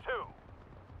 Bravo 2.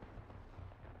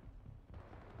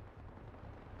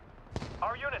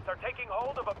 Our units are taking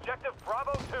hold of objective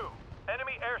Bravo 2.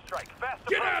 Enemy airstrike fast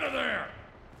Get approaching. out of there!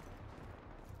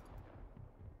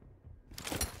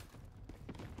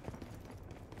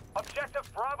 Objective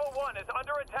Bravo 1 is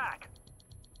under attack.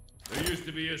 There used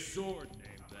to be a sword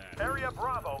named that. Area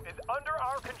Bravo is under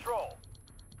our control.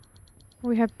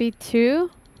 We have B2.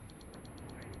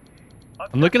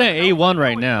 I'm looking at Objective A1 Alpha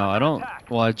right 2 is now. I under don't. attack.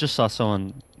 Well, I just saw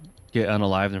someone get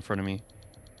unalived in front of me.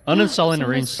 Uninstalling and Someone's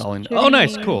reinstalling. shooting Oh,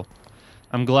 nice, me. cool.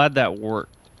 I'm glad that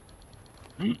worked.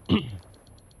 Our units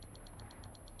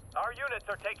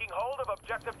are taking hold of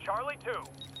objective Charlie 2.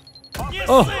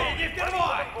 Oh. Ready for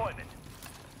deployment.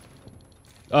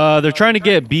 They're trying to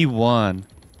get B1.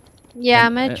 Yeah,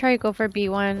 I'm And- gonna try to go for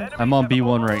B1. Enemies I'm on have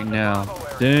B1 right overrun the now. Bravo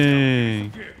area.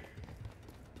 Dang.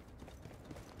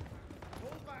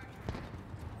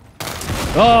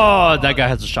 Oh, that guy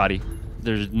has a shotty.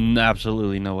 There's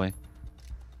absolutely no way.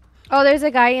 Oh, there's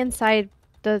a guy inside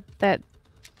that.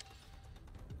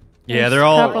 Yeah, There's they're a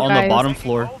all couple on the guys. bottom Taking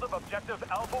floor. hold of objective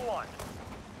Alpha 1.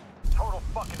 Total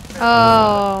fucking failure.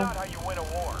 Oh. That's not how you win a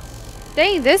war.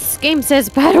 Dang, this game says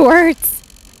bad words.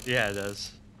 Yeah, it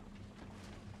does.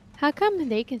 How come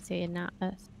they can say it, not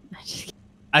us? I'm just kidding.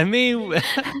 I mean,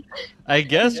 I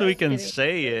guess we Just can kidding.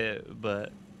 say it,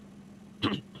 but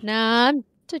Nah,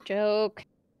 it's a joke.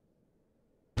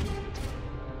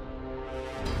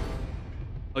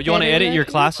 oh, you want to edit your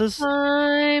classes?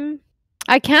 Time.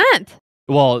 I can't.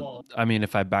 Well, I mean,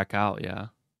 if I back out, yeah.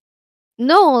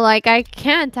 No, like I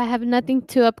can't. I have nothing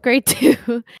to upgrade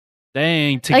to.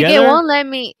 Dang, Like together, it won't let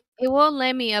me. It won't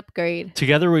let me upgrade.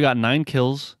 together we got 9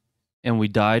 kills, and we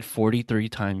died 43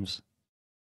 times.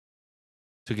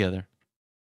 Together.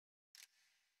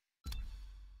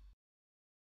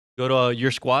 Go to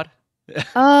your squad,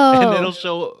 Oh. and it'll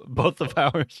show both of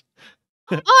ours.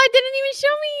 Oh, it didn't even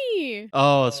show me.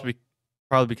 Oh, it's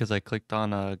probably because I clicked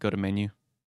on go to menu.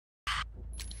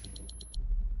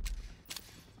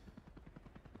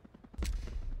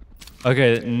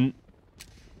 Okay.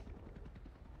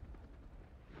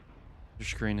 Your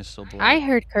screen is still black. I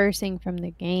heard cursing from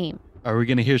the game. Are we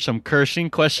gonna hear some cursing?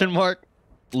 Question mark.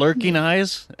 Lurking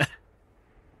eyes.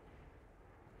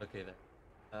 Okay then.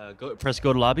 Press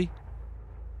go to lobby.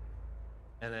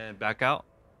 And then back out.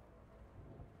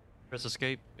 Press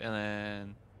escape and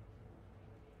then.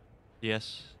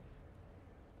 Yes.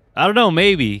 I don't know.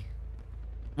 Maybe.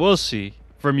 We'll see.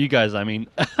 From you guys, I mean.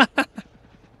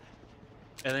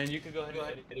 And then you can go ahead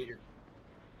and edit your.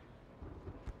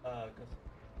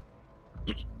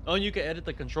 Oh, you can edit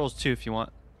the controls too if you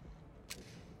want.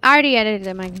 I already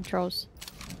edited my controls.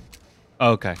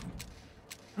 Okay.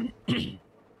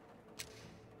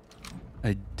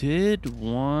 I did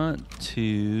want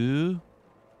to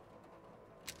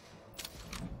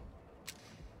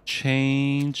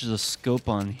change the scope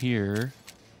on here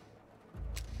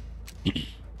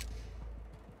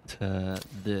to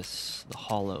this, the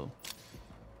hollow.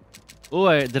 Oh,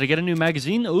 did I get a new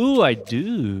magazine? Ooh, I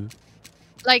do.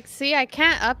 Like, see, I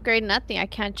can't upgrade nothing. I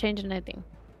can't change anything.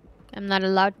 I'm not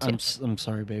allowed to. I'm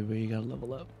sorry, baby. You gotta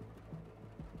level up.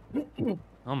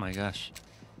 Oh my gosh.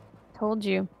 Told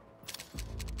you.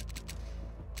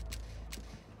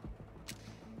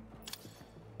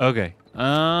 Okay.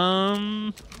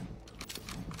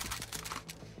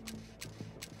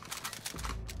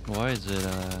 Why is it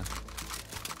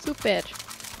Super.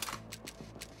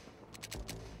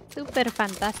 Super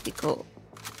fantastico.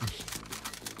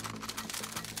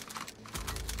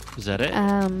 Is that it?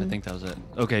 I think that was it.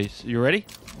 Okay, so you ready?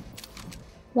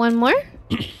 One more?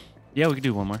 Yeah, we can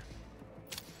do one more.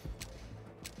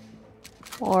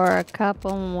 Or a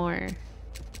couple more?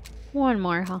 One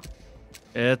more, huh?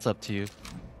 It's up to you.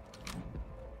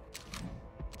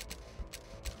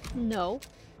 No.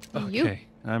 Okay, You.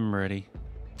 I'm ready.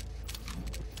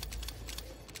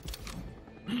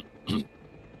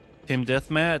 Team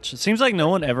Deathmatch. It seems like no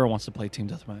one ever wants to play Team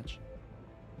Deathmatch.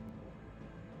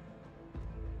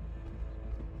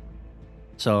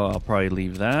 So I'll probably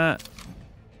leave that.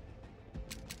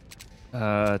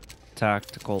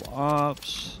 Tactical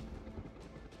Ops.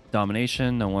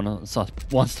 Domination. No one else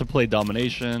wants to play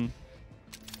Domination.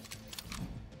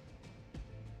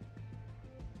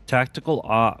 Tactical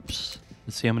Ops.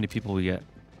 Let's see how many people we get.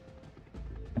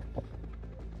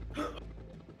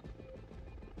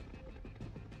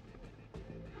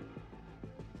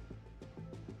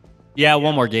 Yeah,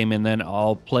 one more game and then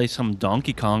I'll play some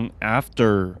Donkey Kong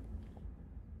after.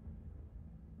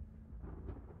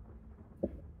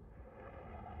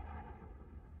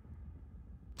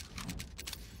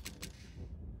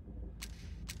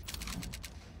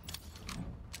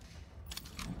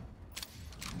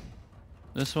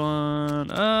 This one,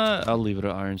 I'll leave it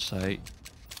at Iron Sight.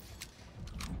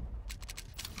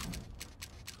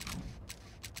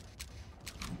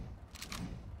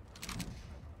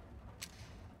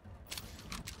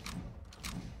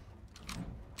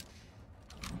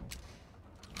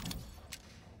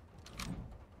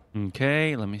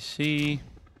 Okay, let me see.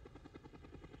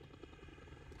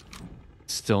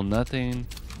 Still nothing.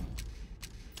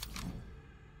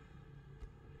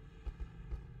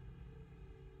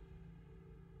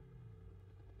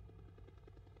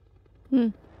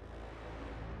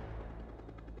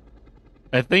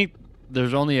 I think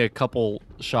there's only a couple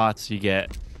shots you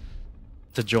get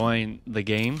to join the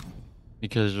game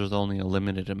because there's only a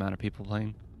limited amount of people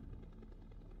playing.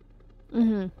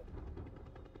 Mm-hmm.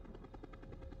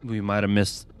 We might have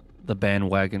missed the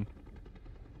bandwagon.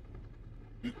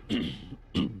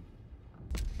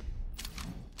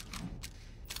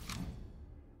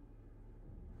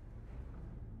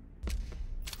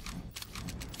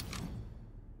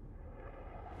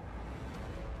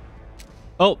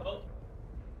 Oh!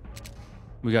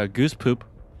 We got goose poop.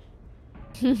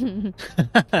 He's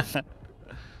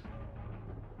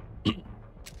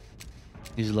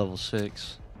level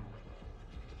 6.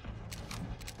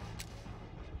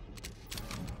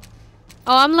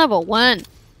 Oh, I'm level 1.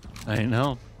 I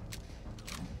know.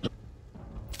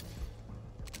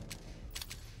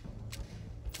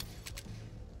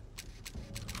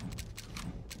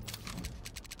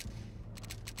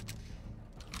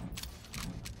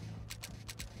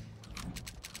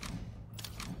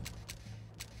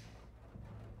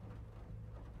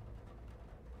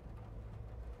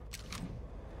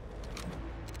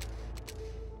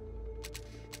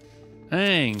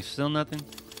 Dang, still nothing.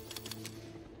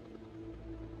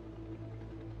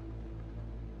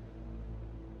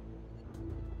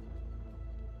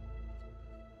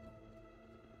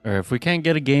 Or if we can't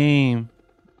get a game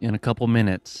in a couple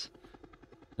minutes,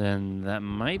 then that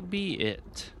might be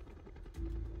it.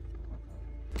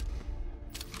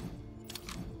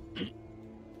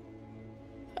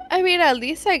 I mean, at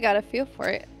least I got a feel for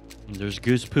it. There's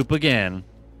goose poop again.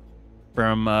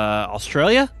 From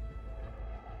Australia?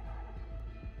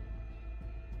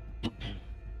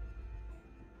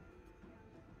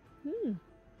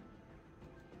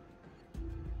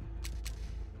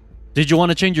 Did you want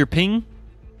to change your ping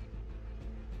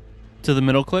to the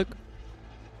middle click?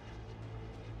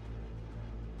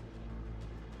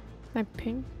 My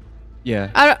ping?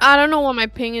 Yeah, I don't know what my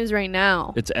ping is right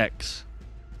now. it's X.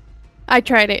 I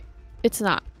tried it. It's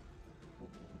not.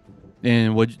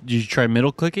 And what did you try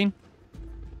middle clicking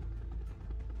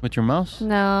with your mouse?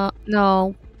 No.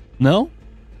 No?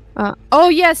 Oh,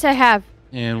 yes, I have.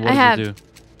 And what I does have. it do?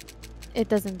 It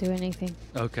doesn't do anything.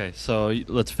 Okay, so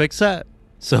let's fix that.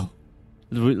 So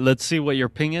let's see what your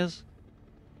ping is.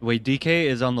 Wait, DK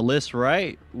is on the list,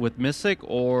 right? With Mystic,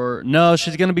 or no?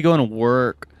 She's gonna be going to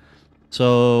work.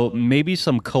 So maybe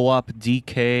some co-op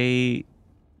DK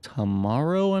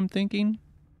tomorrow. I'm thinking.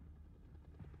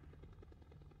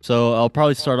 So I'll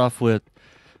probably start off with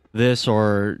this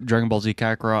or Dragon Ball Z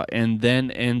Kakarot, and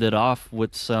then ended off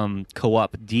with some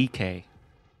co-op DK.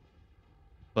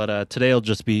 But today will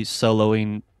just be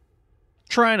soloing,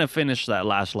 trying to finish that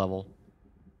last level.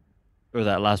 Or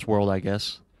that last world, I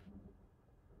guess.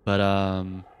 But,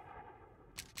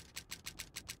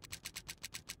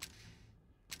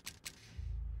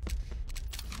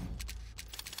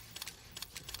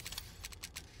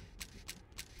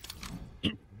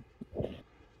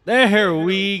 there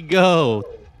we go.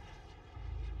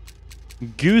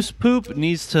 Goose Poop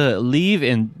needs to leave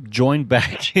and join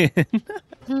back in.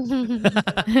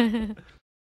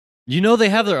 You know they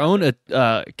have their own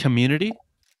community?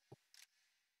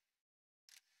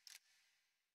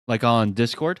 Like on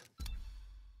Discord?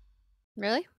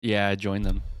 Really? Yeah, I joined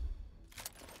them.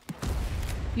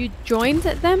 You joined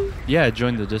them Yeah, I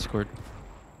joined the Discord.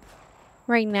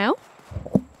 right now?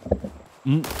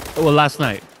 Well, last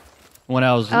night when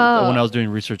I was doing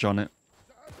research on it.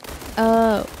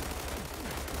 Oh.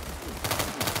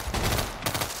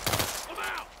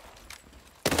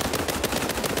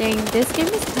 Dang, this game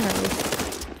is kind of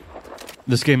risky.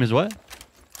 This game is what?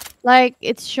 Like,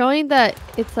 it's showing that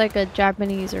it's like a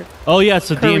Japanese or Oh yeah, it's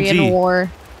a Korean DMZ.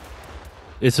 war.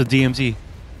 It's a DMZ.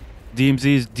 DMZ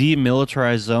is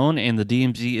demilitarized zone, and the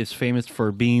DMZ is famous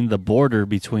for being the border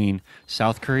between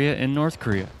South Korea and North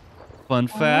Korea. Fun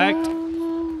fact.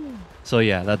 Oh. So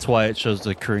yeah, that's why it shows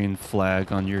the Korean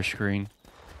flag on your screen.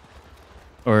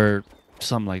 Or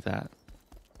something like that.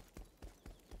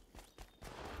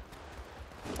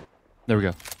 There we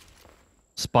go.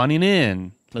 Spawning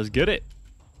in. Let's get it.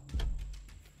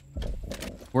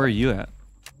 Where are you at?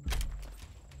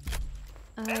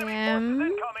 I am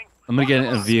I'm gonna get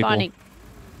in a vehicle. spawning.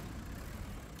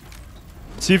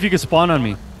 See if you can spawn on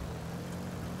me.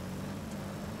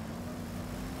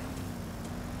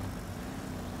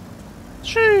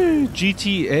 Shoo,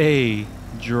 GTA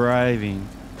driving.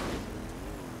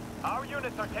 Our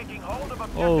units are taking hold of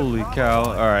objective Holy Bravo cow.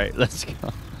 1. Alright, let's go.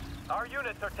 Our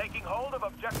units are taking hold of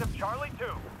objective Charlie 2.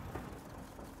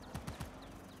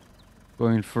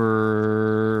 Going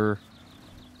for...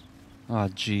 Oh,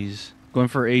 jeez. Going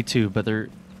for A2, but they're...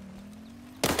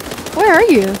 Where are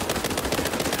you?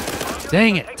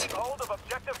 Dang Taking it! hold of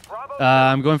objective Bravo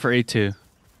I'm going for A2.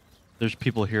 There's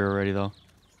people here already, though.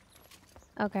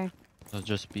 Okay. So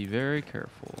just be very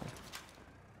careful.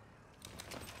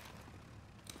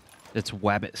 It's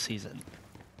Wabbit season.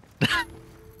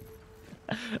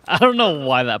 I don't know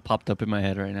why that popped up in my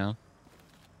head right now.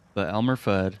 But Elmer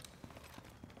Fudd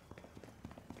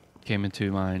came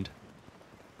into mind.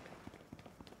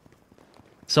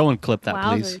 Someone clip that,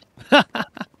 please. Wowzers.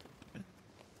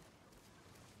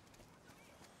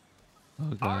 Oh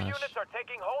Our gosh. units are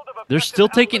taking hold of They're objective still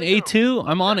taking Alpha 2. A2?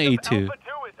 I'm on Objective A2. Alpha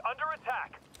 2 is under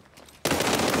attack.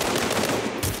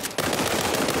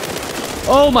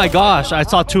 Oh my gosh, I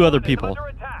saw two other Is people. under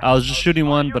attack. I was just shooting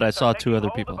Our one, but I units saw are two taking other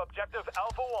hold people. of objective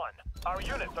Alpha 1. Our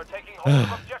units are taking hold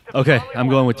of objective Okay, Charlie I'm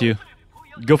 1. going with you.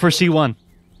 Go for C1.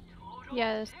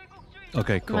 Yes.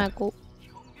 Okay, cool. Cool.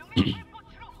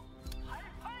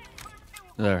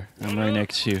 There, I'm right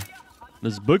next to you.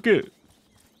 Let's book it.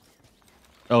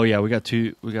 Oh yeah, we got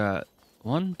two other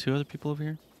people over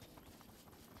here.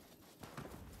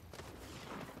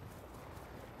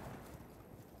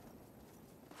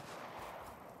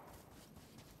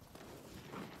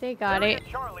 They got it.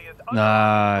 Charlie is under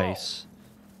Nice.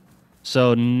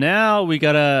 So now we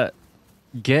gotta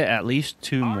get at least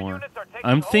two control. Our more. units are taking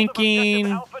I'm hold of thinking.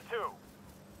 objective Alpha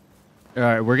 2. All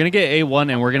right, we're gonna get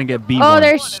A1 and we're gonna get B1. Oh,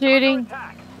 they're One is under shooting.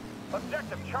 attack.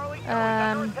 Objective Charlie 2 is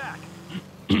under attack.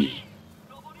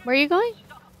 Where are you going?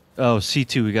 Oh,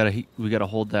 C2. We gotta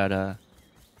hold that. Objective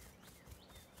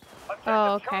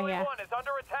Oh, okay, Charlie yeah. 1 is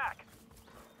under attack.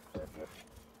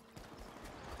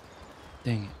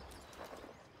 Dang it.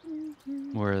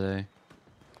 Where are they?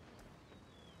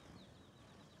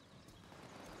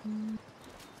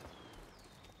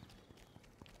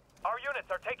 Our units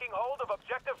are taking hold of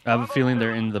objective I have a Bravo feeling 2.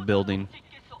 they're in the building.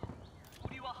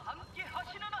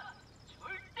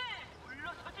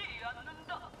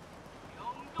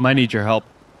 Might need your help.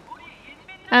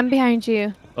 I'm behind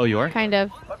you. Oh, you are? Kind of.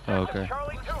 Oh, okay.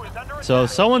 Charlie 2 is under So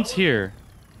attack. someone's here.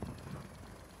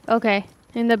 Okay.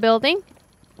 In the building?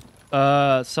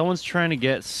 Someone's trying to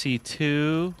get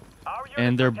C2, Our units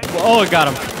and are they're. taking Oh, I got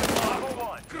him. Bravo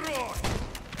 1.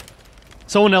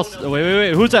 Someone else.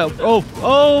 Wait. Who's that?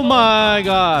 Oh my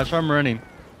gosh! I'm running.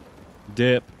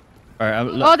 Dip. All right.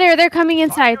 Oh, they're coming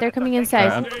inside. They're coming inside.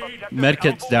 Alright,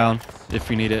 medkit's down if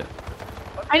you need it.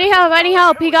 I need help. I need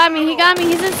help. He got me.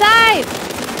 He's inside.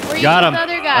 Where you Got with him. the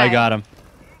other guy? I got him.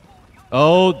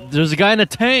 Oh, there's a guy in a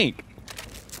tank.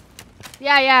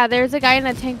 Yeah. There's a guy in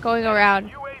a tank going around.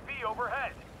 UAV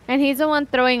overhead. And he's the one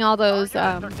throwing all Our those,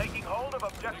 units are taking hold of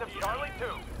objective Charlie 2.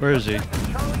 Where is he?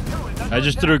 Objective Charlie 2 is under I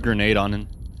just threw a attack. grenade on him,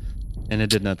 and it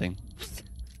did nothing.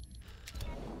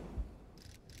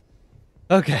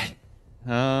 Okay.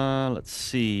 Let's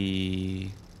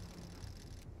see.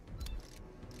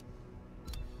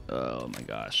 Oh my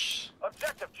gosh.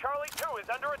 Objective Charlie 2 is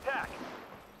under attack.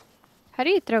 How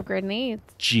do you throw grenades?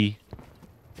 G.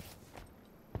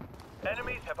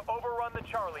 Enemies have overrun the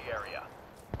Charlie area.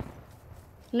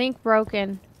 Link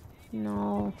broken.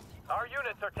 No. Our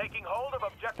units are taking hold of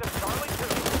objective Charlie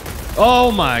 2.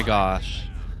 Oh my gosh.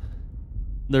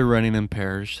 They're running in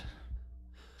pairs.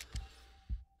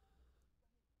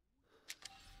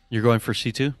 You're going for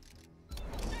C2?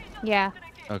 Yeah.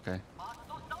 Okay.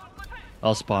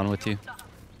 I'll spawn with you.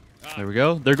 There we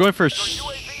go. They're going for...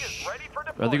 UAV is ready for Are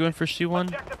they deployment. going for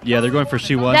C1? Yeah, they're going for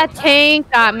C1. That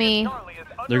tank got me. Charlie is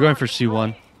under They're going for our control.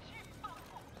 C1.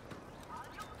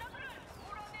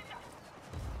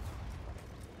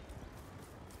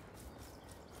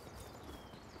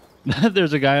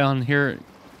 There's a guy on here.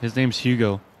 His name's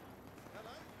Hugo.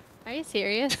 Are you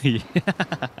serious? Yeah.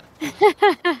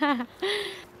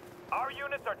 Our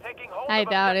units are taking hold I of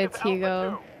doubt objective it's Alpha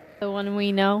Hugo. 2. The one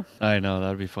we know. I know,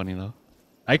 that'd be funny though.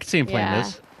 I could see him playing Yeah.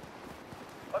 this.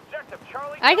 Objective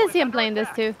Charlie I 2 can is see him under playing this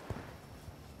attack. too.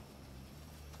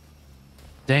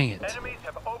 Dang it. Enemies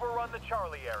have overrun the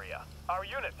Charlie area. Our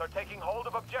units are taking hold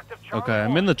of objective Charlie Okay, I'm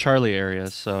 1. in the Charlie area,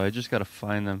 so I just gotta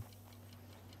find them.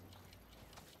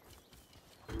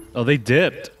 Oh, they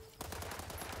dipped.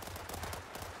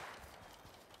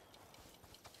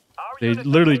 Our They units are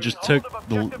literally taking just hold took of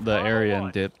the objective Bravo area 1.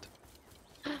 and dipped.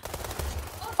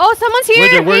 Oh, someone's here! Where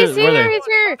they- where- He's where here! they? He's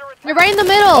here! They're right in the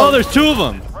middle! Oh, there's two of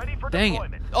them. Ready for Dang it.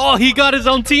 deployment. Oh, he got his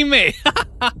own teammate.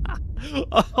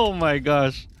 Oh my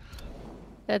gosh.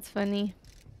 That's funny.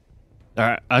 All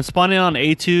right, I'm spawning on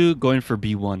A2, going for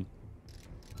B1.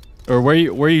 Or where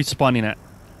are you spawning at?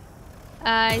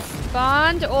 I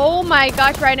spawned. Oh my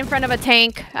gosh, right in front of a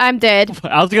tank. I'm dead.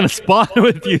 I was gonna spawn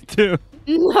with you too.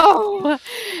 No!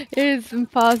 It's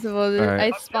impossible.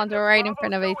 Alright. I spawned right in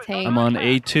front of a tank. I'm on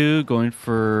A2, going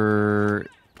for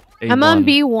A1. I'm on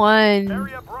B1.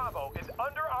 Area Bravo is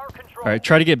under our control. All right,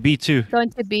 try to get B2. Going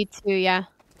to B2, yeah.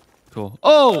 Cool.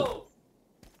 Oh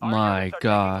Our my units are taking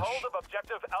gosh. hold of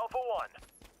objective Alpha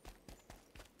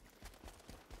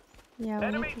 1. Yeah, we need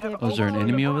Enemies to have get Oh, is there an overrun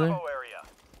the enemy over there? Bravo area.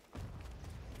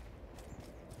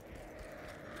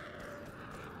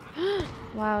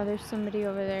 Wow, there's somebody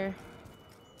over there.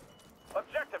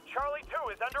 Objective Charlie 2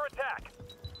 is under attack.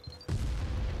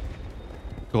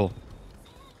 Cool.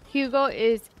 Hugo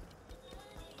is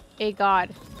a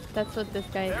god. That's what this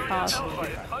guy is Area called. Alpha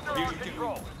is under our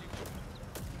control.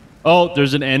 Oh,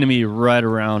 there's an enemy right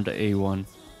around A1.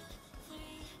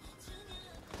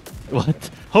 What?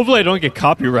 Hopefully I don't get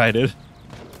copyrighted.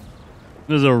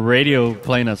 There's a radio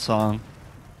playing a song.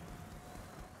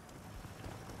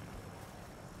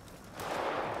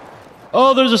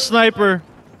 Oh, there's a sniper.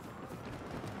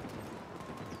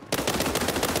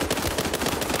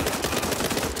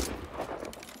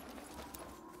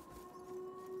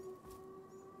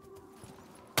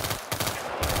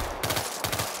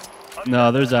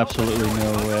 No, there's absolutely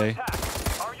no way.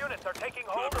 Our units are taking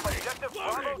hold of objective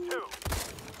Bravo 2.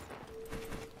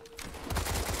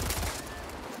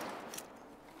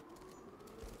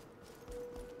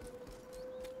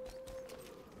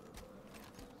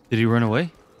 Did he run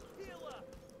away?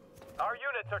 Our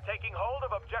units are taking hold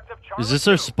of objective Charlie Is this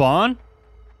their 2. spawn?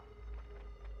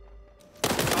 Our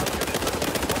units are taking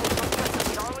hold of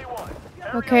objective Charlie 1.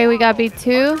 Area Okay, we got Bravo is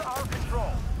B2. under our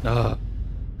control. Ugh.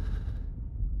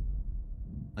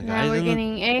 The Now guy's we're in the-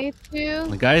 getting A2.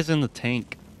 The guy's in the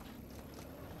tank.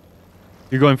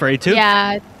 You're going for A2?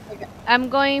 Yeah, I'm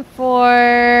going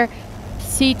for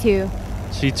C2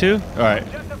 C2? Alright.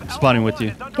 Objective Alpha Spawning with 1 you.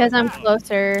 is under because I'm attack.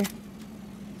 closer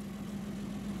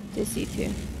to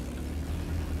C2.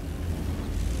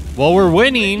 Well, we're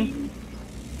winning.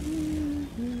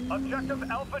 Objective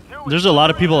Alpha 2 is There's a lot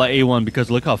of under people at attack. A1 because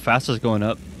look how fast it's going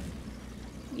up.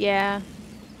 Yeah.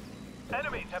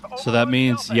 Enemies have So that overrun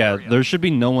means, Alpha yeah, area. there should be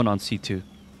no one on C2.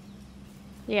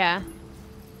 Yeah.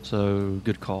 So,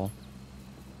 good call.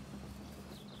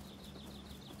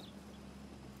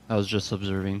 I was just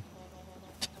observing.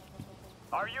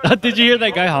 Our units Did are you hear that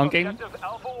taking guy hold of honking? objective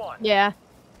Alpha 1. Yeah.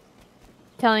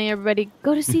 Telling everybody,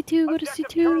 go to C2, go to Objective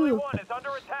Charlie C2. 1 is under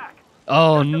attack.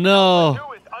 Oh Objective no! Alpha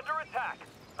 2 is under attack.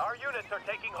 Our units are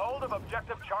taking hold of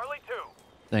objective Charlie 2.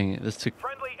 Dang it, this took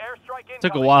Friendly airstrike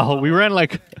incoming. a while. We ran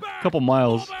like a couple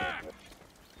miles.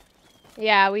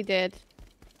 Yeah, we did.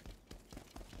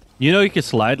 You know you can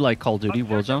slide like Call of Duty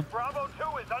Objective Warzone Bravo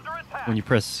 2 is under attack. when you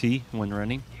press C when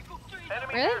running.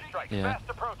 Enemy Really? airstrike Yeah. fast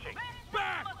approaching.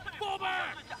 Back! Fall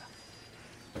back!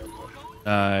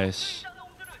 Nice.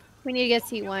 We need to get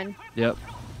C1. Yep.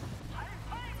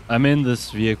 I'm in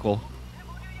this vehicle.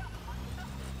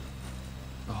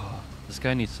 Oh, this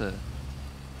guy needs to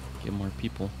get more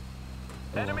people.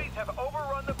 Enemies have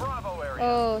overrun the Bravo area.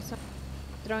 Oh, so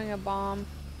throwing a bomb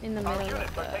in the Our middle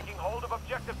units of are the... taking hold of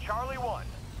objective Charlie 1.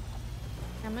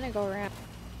 I'm gonna go around.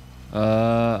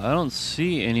 I don't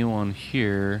see anyone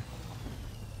here.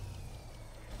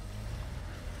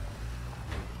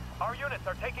 Our units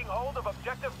are taking hold of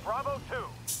objective Bravo 2.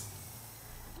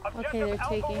 Objective Okay, they're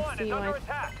Alpha taking 1 is under C1.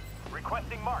 attack.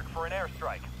 Requesting mark for an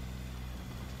airstrike.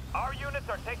 Our units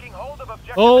are taking hold of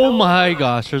objective Oh Alpha my 1.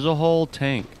 gosh, there's a whole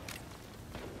tank.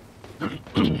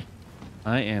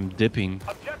 I am dipping.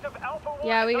 Objective Alpha 1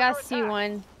 Yeah, is we got under attack.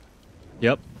 C1.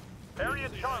 Yep. Area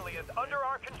Charlie is under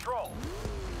our control.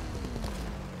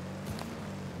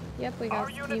 Yep, we Our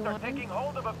got units are taking C1.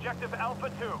 hold of objective Alpha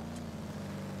 2.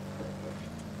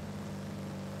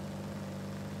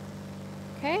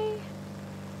 Okay.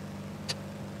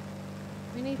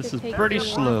 We need This to is take pretty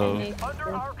C1 slow. and make Under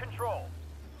sure. our control.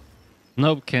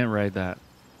 Nope, can't ride that.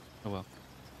 Oh well.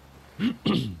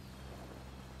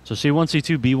 So C1,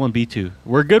 C2, B1, B2.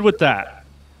 We're good with that.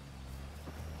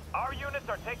 Our units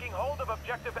are taking hold of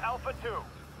objective Alpha 2.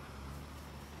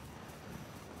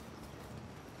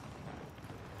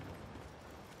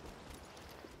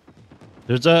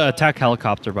 There's a attack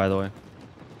helicopter, by the way.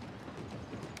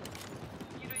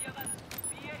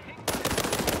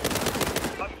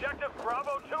 Objective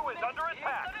Bravo 2 is under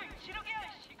attack.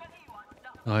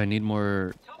 Oh, I need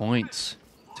more points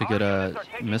to get Our a units are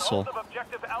taking missile. hold of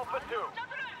objective Alpha 2.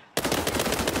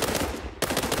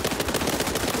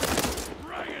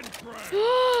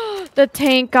 The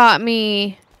tank got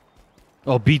me.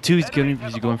 Oh, B2. He's Enemies going.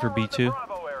 He's have going for overrun the B2.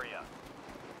 Bravo area.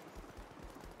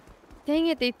 Dang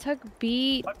it, they took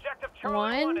B1. Objective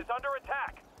Charlie 1 is under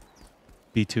attack.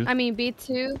 B2. I mean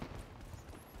B2.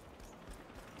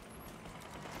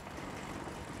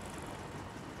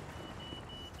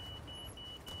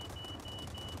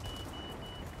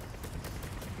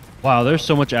 Wow, there's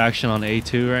so much action on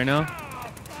A2 right now.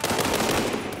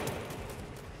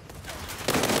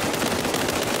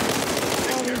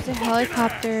 Oh, there's a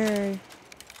helicopter.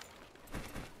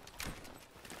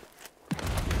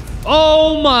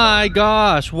 Oh my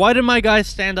gosh! Why did my guy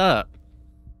stand up?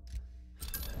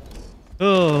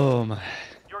 Oh my.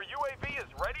 Your UAV is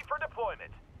ready for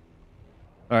deployment.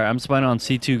 All right, I'm spying on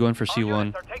C2, going for Our C1.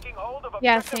 units are taking hold of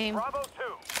Yeah, objective same. Bravo 2.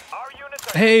 Our units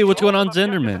are Hey, taking what's going hold on, of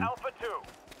objective Zenderman? Alpha 2.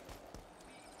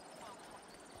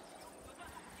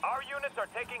 Our units are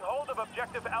taking hold of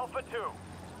objective Alpha 2.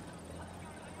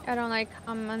 I don't like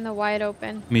I'm on the wide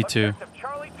open. Me too. Objective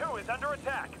Charlie 2 is under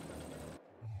attack.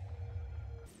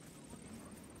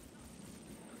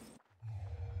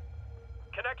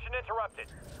 Connection interrupted.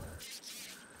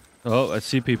 Oh, I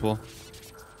see people.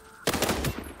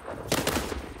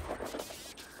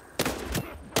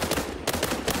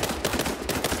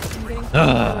 I'm getting closer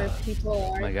Ah. where people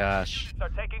Oh are. my gosh. Are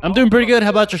taking I'm hold doing of pretty good. How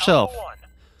about objective yourself? Alpha 1.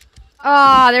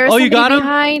 Ah, there was Oh, you somebody got him?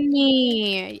 behind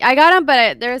me. I got him,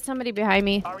 but there was somebody behind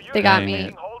me. Our They units got are me.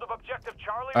 taking hold of objective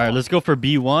Charlie All right, 1. let's go for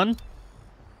B1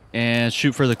 and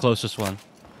shoot for the closest one.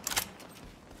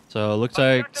 So it looks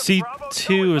like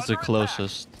C2 is the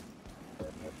closest.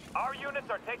 Our units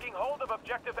are taking hold of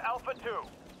objective Alpha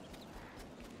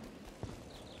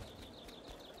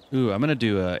 2. Ooh, I'm gonna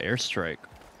do a airstrike.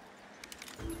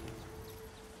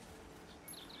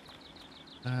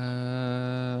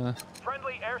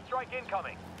 Friendly airstrike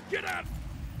incoming. Get out!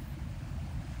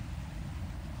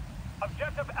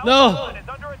 Objective Alpha No. 1 is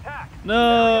under attack.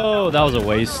 No, that was a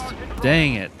waste.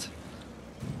 Dang it.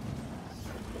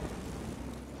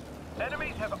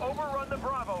 Enemies have overrun the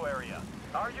Bravo area.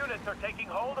 Our units are taking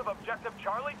hold of objective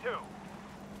Charlie 2.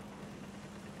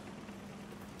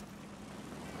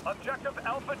 Objective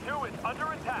Alpha 2 is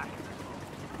under attack.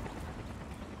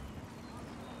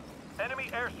 Enemy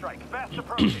airstrike fast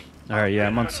approaching. All right, yeah,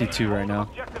 I'm on C2 right now.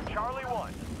 Objective Charlie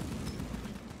 1.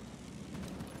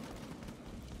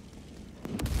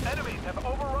 Enemies have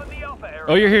overrun the Alpha area.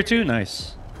 Oh, you're here too?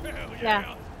 Nice. Hell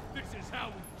Yeah. This is how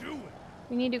we do it.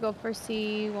 We need to go for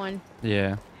C1.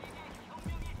 Yeah.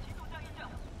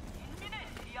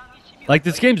 Like,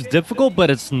 this game's difficult, but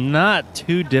it's not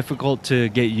too difficult to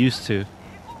get used to.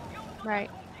 Right.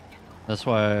 That's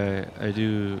why I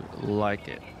do like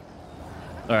it.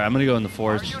 All right, I'm gonna go in the Our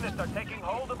forest. units are taking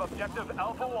hold of objective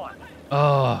Alpha 1.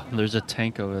 Oh, there's a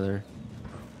tank over there.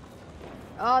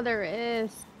 Oh, there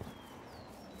is.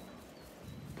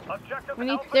 Objective We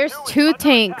need. Alpha There's 2 is two under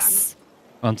tanks.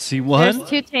 On There's C1?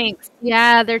 2 tanks.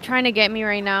 Yeah, they're trying to get me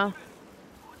right now.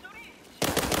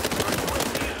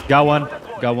 Got one.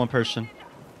 Got one person.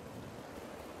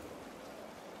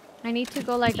 I need to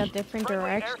go like a different Friendly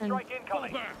direction. airstrike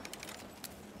incoming.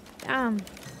 Damn.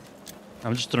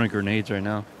 I'm just throwing grenades right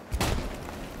now.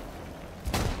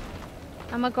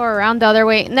 I'm gonna go around the other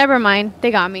way. Never mind.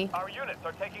 They got me. Our units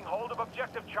are taking hold of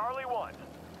objective Charlie 1.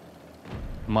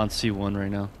 I'm on C1 right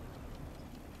now.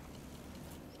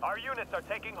 Our units are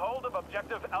taking hold of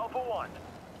objective Alpha 1.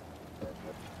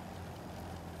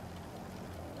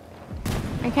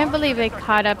 I can't believe they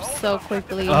caught up so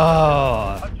quickly.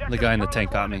 Oh, the Objective guy in the Charlie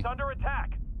tank got 1 me. is under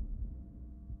attack.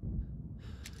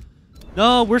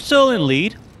 No, we're still in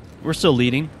lead. We're still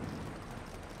leading.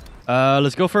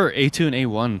 Let's go for A2 and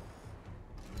A1.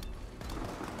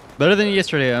 Better than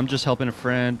yesterday. I'm just helping a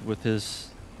friend with his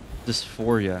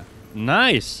dysphoria.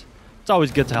 Nice. It's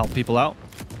always good to help people out.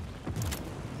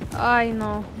 I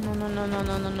know.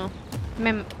 No.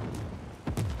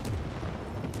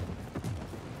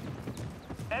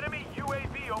 Enemy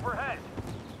UAV overhead.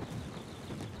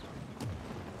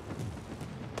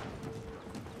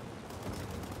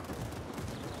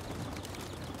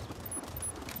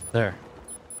 There.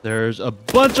 There's a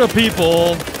bunch of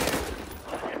people. Our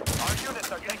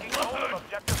units are taking hold of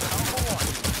objective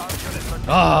Alpha 1. Our units are taking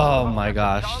Oh hold of my objective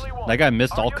gosh. Charlie 1. That guy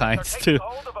missed Our all units are kinds taking too.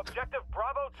 hold of objective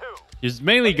Bravo 2. He's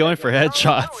mainly going for Charlie 2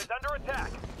 headshots. is under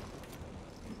attack.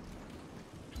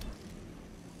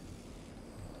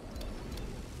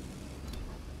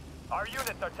 Our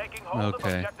units are taking hold of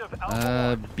Okay. objective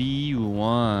Alpha 1.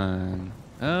 B1.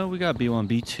 Oh, we got B1,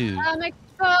 B2. I'm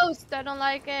exposed. I don't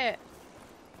like it.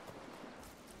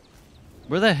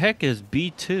 Where the heck is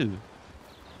B2?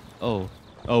 Oh.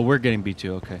 Oh, we're getting B2.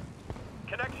 Okay.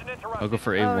 Connection interrupted. I'll go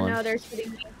for Oh A1. no, they're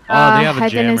shooting me. Oh, they have a I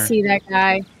jammer. didn't see that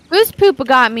guy. Goose poop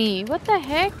got me. What the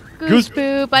heck? Goose, Goose-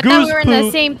 poop. I Goose thought we were in the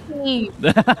poop. same team.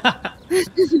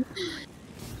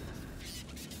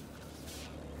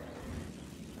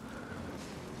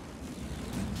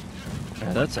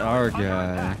 Yeah, that's our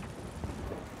guy.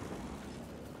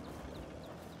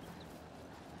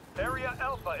 Area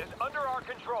Alpha is under our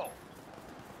control.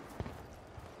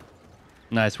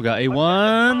 Nice. We got Objective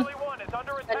A1. Charlie 1 is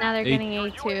under But attack. now they're getting Your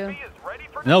A2. UAV is ready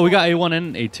for No, we got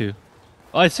deployment. A1 and A2.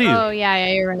 Oh, I see you. Oh yeah,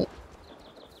 you're right.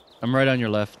 I'm right on your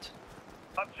left.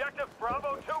 Objective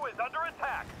Bravo 2 is under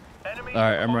attack. Enemy All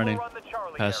right, I'm running overrun the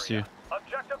Charlie past area.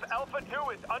 Objective Alpha 2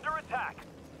 is under attack.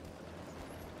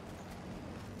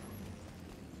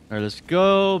 All right, let's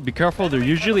go. Be careful. They're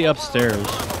usually upstairs.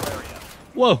 Bravo area.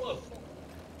 Whoa.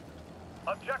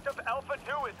 Objective Alpha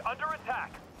 2 is under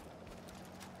attack.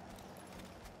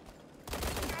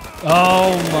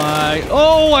 Oh my.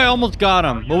 Oh, I almost got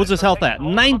him. What was his health at? Taking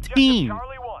hold of objective 19.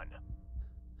 Charlie 1.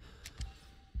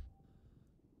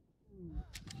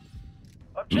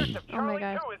 Objective Oh my Charlie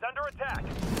gosh. 2 is under attack.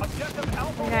 Objective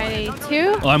Alpha I 1 got is under A2.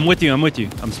 attack. Oh, I'm with you. I'm with you.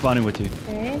 I'm spawning with you.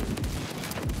 Okay.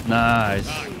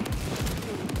 Nice.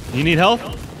 You need help?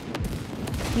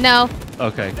 No.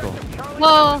 Okay, cool. Charlie 2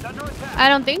 Well, is under attack. I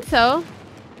don't think so.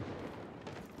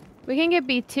 We can get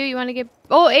B2. You want to get...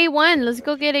 Oh, A1. Let's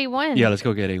go get A1. Yeah, let's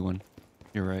go get A1.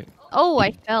 You're right. Oh,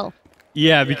 I fell.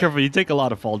 Yeah, be careful. You take a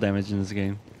lot of fall damage in this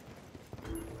game.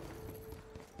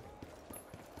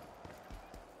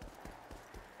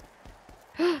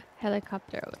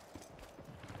 Helicopter.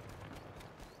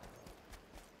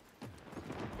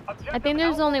 I Objective think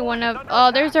there's Alpha only 1 one is of... under Oh,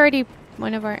 attack. there's already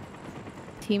one of our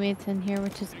teammates in here,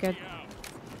 which is good.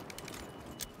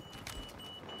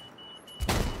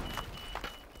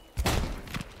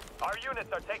 Our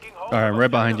units are taking hold All right, of I'm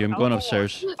right behind you. I'm objective going Alpha 1.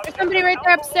 upstairs. There's somebody right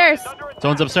there upstairs.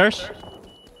 Someone's upstairs?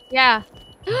 Yeah.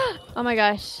 Oh my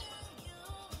gosh.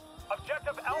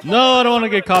 Objective Alpha No, I don't want to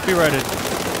get copyrighted.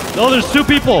 No, there's two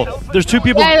people. There's two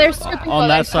people Yeah, there's 2 people. on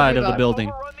that There's 2 side of the people. building.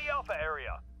 Overrun the Alpha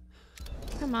area.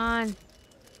 Come on.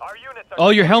 Our units are Oh,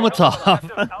 your taking helmet's hold of off.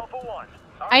 objective Alpha 1.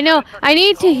 Our I know. units are I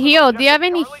need to taking hold of heal. Do you have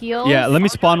any objective Charlie 2. heals? Yeah, let me Our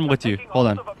spawn units with are you. taking Hold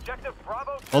on. of objective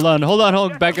Bravo 2. Hold on, hold on,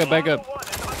 hold on. Back up, back up. Objective Bravo 1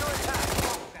 is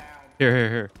under attack.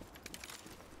 Here.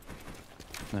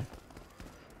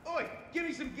 Oi, give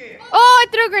me some gear. Oh,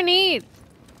 I threw a grenade.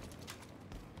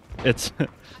 It's.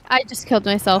 I just killed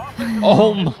myself.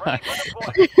 Oh my.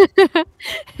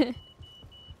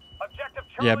 Objective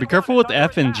Yeah, be Charlie careful 1 with is under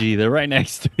F and attack. G. They're right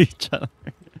next to each other.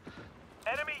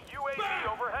 Enemy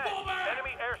UAV overhead.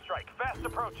 Enemy airstrike fast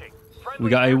approaching. We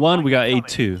got A1, we got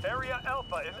A2. Area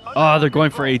Alpha is under Oh, they're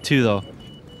going for control. A2 though.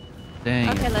 Dang.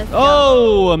 Okay, let's go.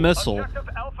 Oh, a missile. Objective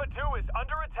Alpha 2 is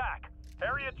under attack.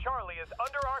 Area Charlie is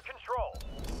under our control.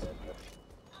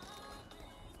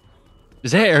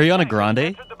 Is that Ariana Grande?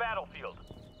 Entered the battlefield.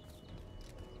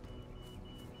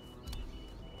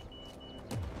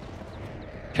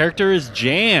 Character is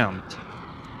jammed.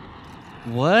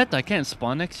 What? I can't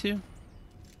spawn next to you?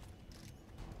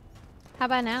 How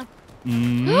about now?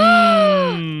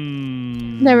 Mm.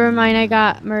 Never mind, I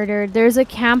got murdered. There's a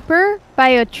camper by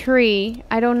a tree.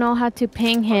 I don't know how to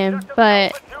ping him,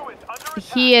 but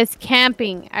he is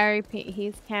camping. I repeat,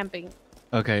 he's camping.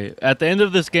 Okay, at the end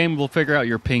of this game, we'll figure out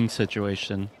your ping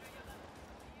situation.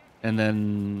 And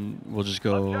then we'll just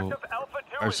go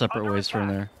our separate ways from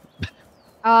there.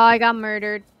 Oh, I got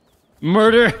murdered.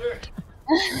 Murder?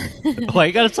 Why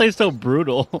you gotta say so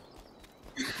brutal?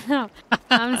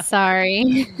 I'm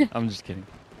sorry. I'm just kidding.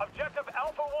 Objective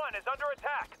Alpha 1 is under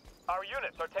attack. Our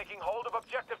units are taking hold of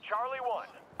Objective Charlie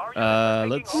 1.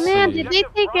 Let's Man, see. did they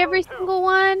take every single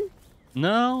one?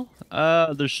 No,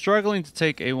 they're struggling to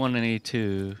take A1 and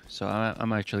A2, so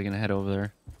I'm actually gonna head over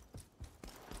there.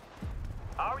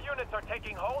 Our units are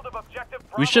taking hold of Objective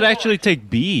We should Bravo actually 1. take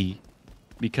B,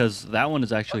 because that one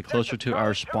is actually closer to Objective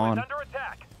our Charlie 2 is spawn. under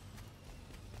attack.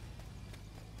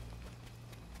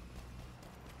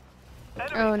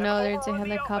 Oh Enemies no, have there's a overrun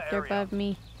the Alpha helicopter area. above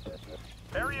me.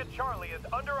 Area Charlie is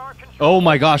under our control. Oh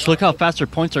my gosh, look how fast our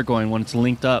points are going when it's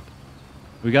linked up.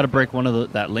 We gotta break one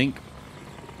of that link.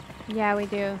 Yeah, we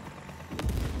do.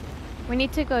 We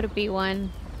need to go to B1.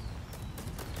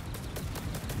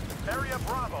 Area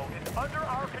Bravo is under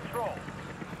our control.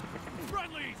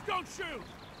 Friendlies, don't shoot!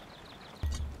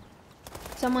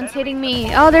 Someone's hitting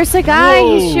me. Oh, there's a guy.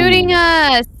 He's Whoa. shooting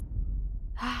us.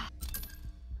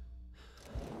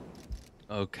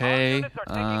 Okay,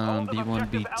 B1,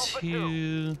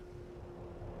 B2.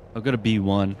 I'll go to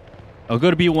B1. I'll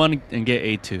go to B1 and get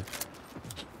A2.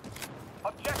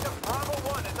 Objective Bravo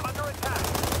 1 is under attack.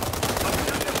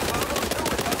 Objective Bravo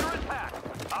 2 is under attack.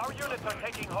 Our units are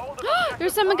taking hold of Objective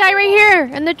There's some Bravo guy right 1. here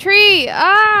in the tree.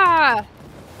 Ah!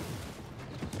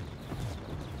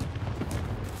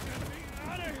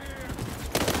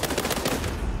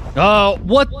 Oh,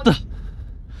 what the?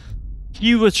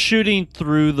 He was shooting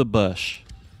through the bush.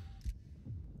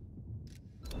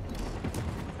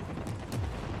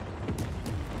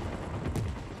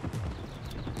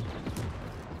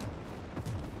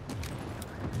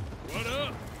 What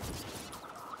up?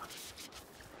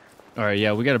 Alright,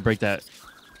 yeah, we gotta break that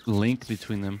link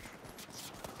between them.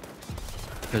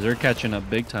 Because they're catching up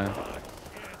big time.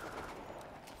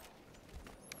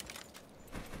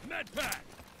 Medpack!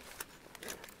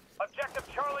 Objective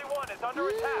Charlie 1 is under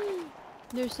attack.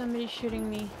 There's somebody shooting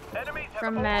me. Enemies have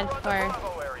From mad overrun the far.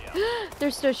 Bravo area.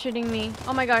 They're still shooting me.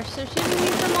 Oh my gosh, they're shooting me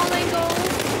from all angles.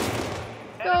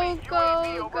 Go, Enemy UAV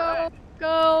go, go, overhead.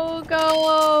 go,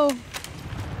 go.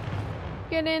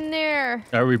 Get in there.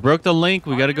 Alright, we broke the link.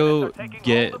 We Our gotta go units are taking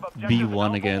get hold of Objective B1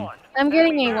 Alpha again. 1. I'm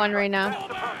getting Enemy A1 air right now. strike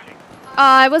is approaching.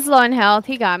 I was low in health.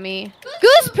 He got me.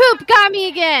 Goose poop got me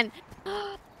again.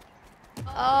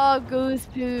 Oh, goose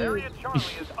poop. Area Charlie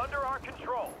is under our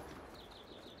control.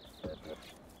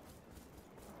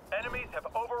 Enemies have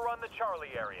overrun the Charlie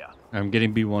area. I'm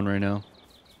getting B1 right now.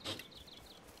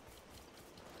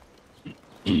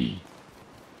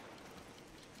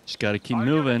 Just gotta keep Our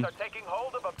moving. units are taking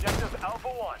hold of Objective Alpha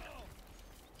 1.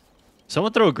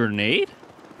 Someone throw a grenade?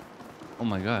 Oh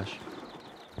my gosh.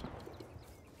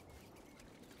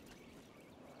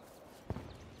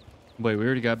 Wait, we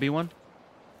already got B1?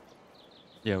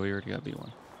 Yeah, we already got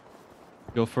B1.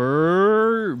 Go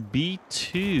for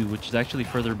B2, which is actually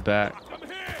further back. I'm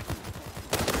hit!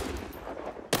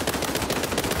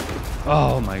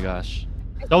 Oh my gosh.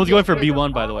 Someone's going for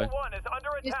B1, by the way. Bravo 1 is under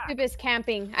Goose attack. poop is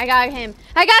camping. I got him.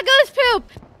 I got goose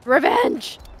poop.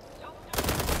 Revenge.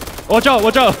 Watch out,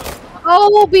 watch out!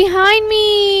 Oh, behind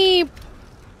me.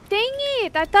 Dang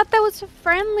it. I thought that was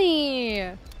friendly.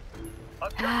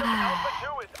 Objective Alpha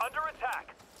 2 is under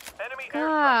attack. Enemy airstrike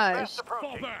Gosh. fast Fall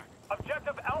approaching. back!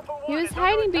 Objective Alpha 1 He was is under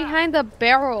hiding attack. behind the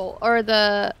barrel or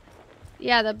the,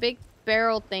 yeah, the big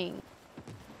barrel thing.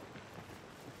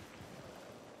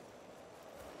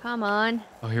 Come on.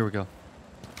 Oh, here we go.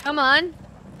 Come on.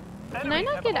 Can I Enemies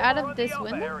not have get out of overrun the this Alpha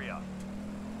window? area.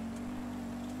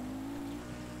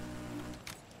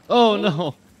 Oh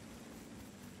no!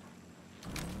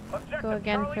 Objective Go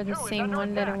again Charlie for the 2 is same under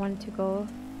one that I attack. want to go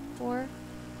for.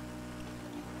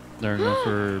 They're going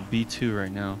for B2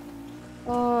 right now.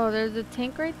 Oh, there's a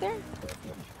tank right there.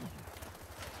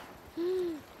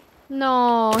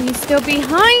 No, he's still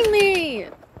behind me.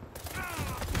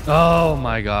 Oh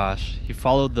my gosh. He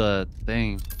followed the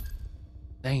thing.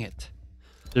 Dang it.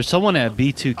 There's someone at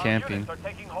B2 Our camping. units are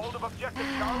taking hold of Objective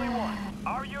Charlie 1.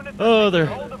 Our units are Oh, taking they're.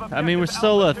 hold of I mean, we're Objective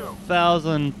still Alpha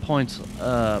 1,000 points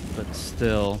up, but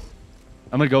still.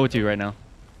 I'm gonna go with you right now.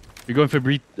 You're going for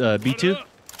B2?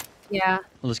 Yeah.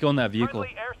 Let's go in that 2. vehicle.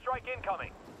 Friendly airstrike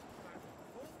incoming.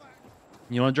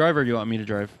 You want to drive or you want me to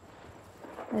drive?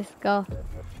 Let's go.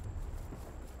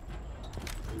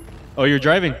 Oh, you're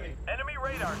driving. Enemy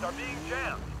radars are being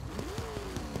jammed.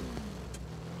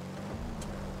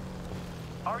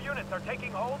 Our units are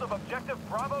taking hold of objective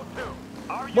Bravo 2.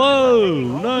 Our units Whoa, are taking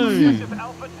hold of nice. objective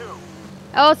Alpha 2.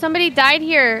 Oh, somebody died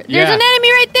here. There's Yeah. an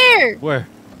enemy right there. Where?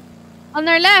 On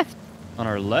their left. On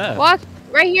our left. Walk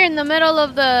right here in the middle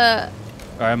of the...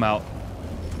 Alright, I'm out.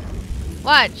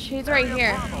 Watch, he's right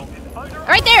here. Bravo is under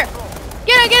Right there. control.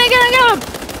 Get him, get him, get him, get him.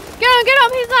 Get him, get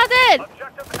him. He's not dead.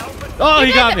 Objective Alpha 2. Oh, he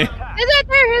He's got right me. there. He's right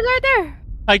there. He's right there.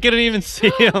 I couldn't even see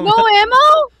him. No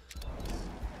ammo?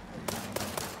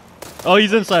 Oh,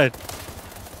 he's inside.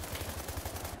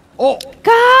 Oh.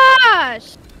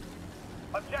 Gosh.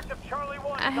 Objective Charlie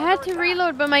 1 is I under had to attack.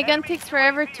 reload, but my gun Enemy takes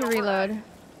forever UAV to overhead. reload.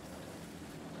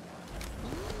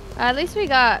 At least we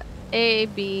got A,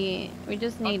 B. We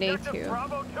just need Objective A2.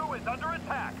 Bravo 2 is under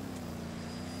attack.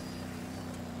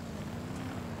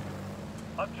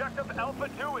 Objective Alpha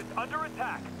 2 is under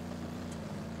attack.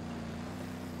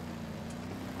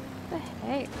 What the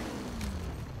heck?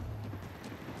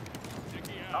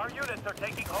 Our units are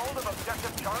taking hold of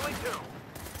objective Charlie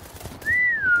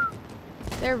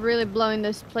 2. They're really blowing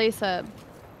this place up.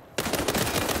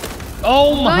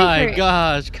 Oh my Sniper.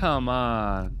 gosh, come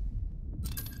on.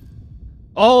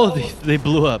 Oh, they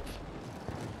blew up.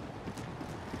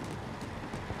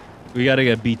 We gotta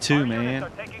get Our B2, units man. are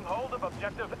taking hold of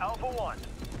objective Alpha 1.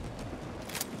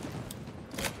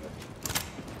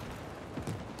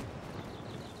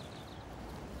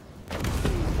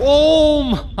 Oh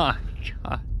my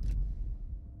god.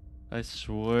 I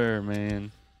swear,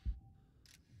 man.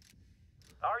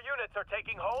 Our units are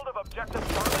taking hold of objective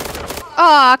Charlie 2.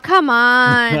 Oh, come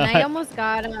on. I almost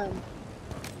got him.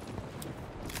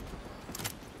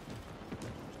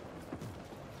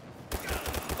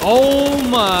 Oh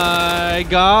my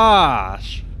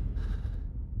gosh.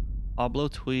 Pablo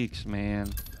tweaks, man.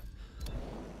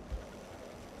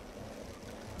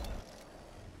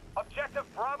 Objective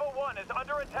Bravo 1 is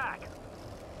under attack.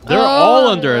 They're all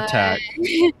Oh under my- attack.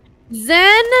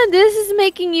 Zen, this is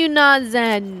making you not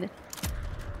zen.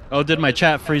 Oh, did my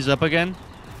chat freeze up again?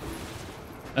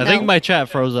 I think No. my chat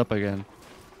froze up again.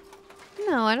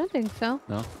 No, I don't think so.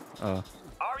 No? Oh.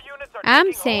 Our units are I'm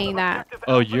taking hold saying of that. objective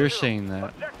Oh, Alpha you're 2. saying that.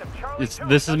 Objective Charlie 2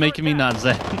 This is under making me attack. not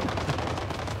zen.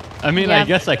 I mean, I Yep.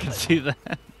 guess I can see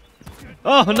that.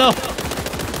 Oh no.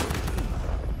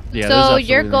 Yeah, So there's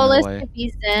your absolutely goal no is way. to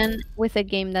be zen with a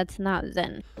game that's not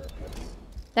zen.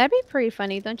 That'd be pretty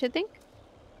funny, don't you think?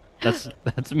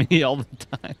 That's me all the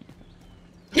time.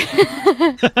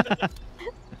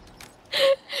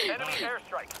 Enemy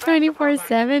airstrike.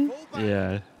 24/7.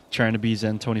 Yeah, trying to be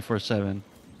zen 24/7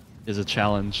 is a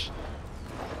challenge.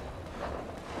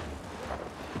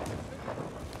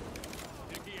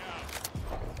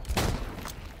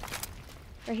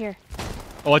 Right here.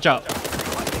 Oh, watch out.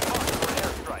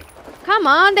 Airstrike. Come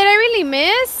on, did I really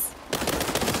miss?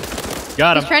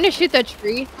 Got He's him. trying to shoot the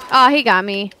tree. Oh, he got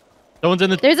me. Someone's in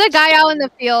the There's a guy out in the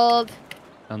field.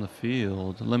 on the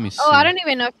field. Let me see. Oh, I don't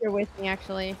even know if you're with me,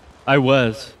 actually. I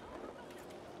was.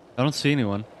 I don't see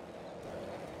anyone.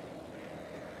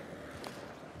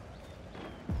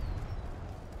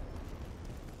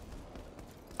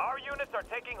 Our units are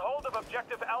taking hold of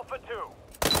objective Alpha 2.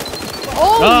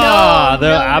 Oh, Ah, no.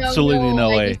 there no, absolutely no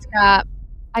way.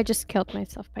 I just killed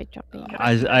myself by jumping.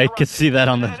 I could see that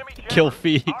on the Enemy kill jammer.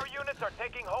 feed. Our units are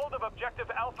taking hold of objective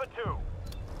Alpha 2.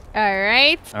 All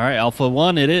right. All right, Alpha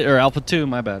 1 it is, or Alpha 2,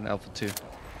 my bad, Alpha 2.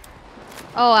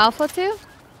 Oh, Alpha 2?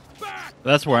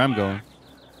 That's where I'm going.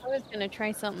 I was going to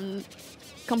try something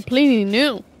completely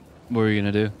new. What are you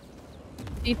gonna do?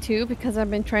 A2, because I've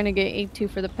been trying to get A2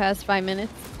 for the past 5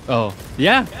 minutes. Oh,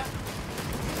 yeah.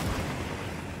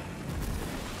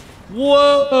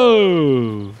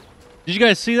 Whoa! Did you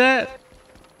guys see that?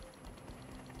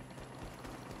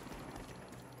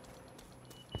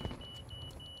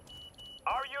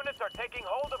 Our units are taking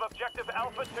hold of objective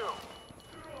Alpha 2.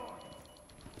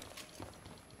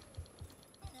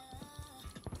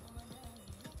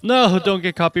 No, don't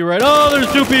get copyright. Oh,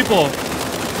 there's two people.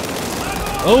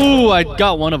 Oh, I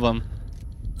got one of them.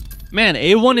 Man,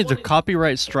 A1 is a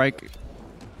copyright strike,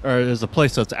 or is a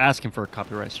place that's asking for a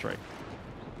copyright strike.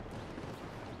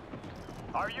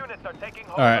 Our units are taking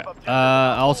hold All right, of objective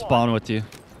Alpha I'll 1. spawn with you.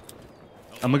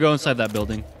 I'm gonna go inside that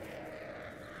building.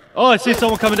 Oh, I see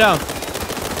someone coming down.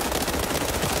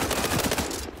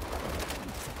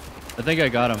 I think I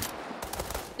got him.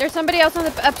 There's somebody else on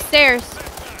the upstairs.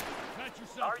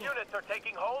 Our units are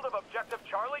taking hold of objective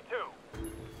Charlie 2.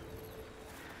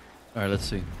 All right, let's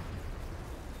see.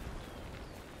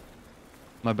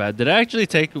 My bad. Did I actually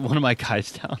take one of my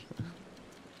guys down?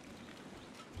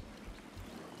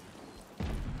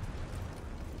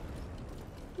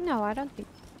 No, I don't think.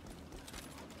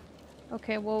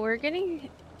 Okay, well, we're getting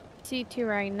C2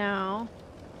 right now.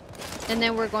 And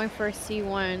then we're going for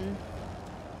C1.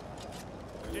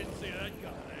 Didn't see that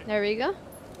coming. There we go.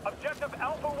 Objective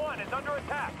Alpha 1 is under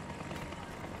attack.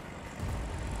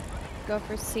 Go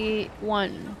for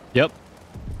C1. Yep.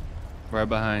 Right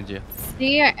behind you.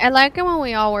 See, I like it when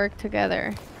we all work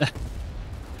together.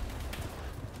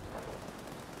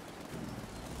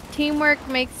 Teamwork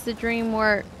makes the dream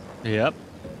work. Yep.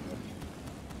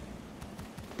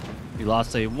 You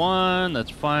lost A1. That's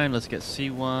fine. Let's get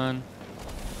C1.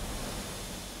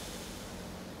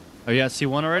 Oh, you got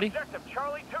C1 already? Objective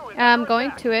Charlie 2 is I'm under going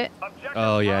attack. to it. Objective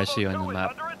Oh, yeah, I Bravo see you on 2 the is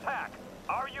map. under attack.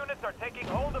 Our units are taking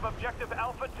hold of Objective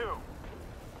Alpha 2.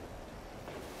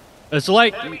 It's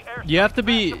like you have to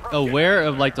be aware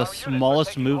of like the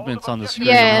smallest movements on the screen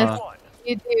Yes.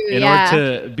 You do, in yeah.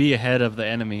 order to be ahead of the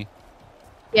enemy.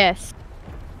 Yes.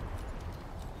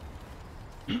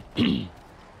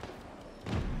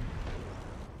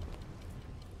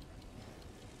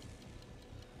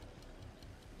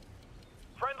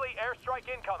 Friendly airstrike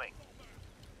incoming.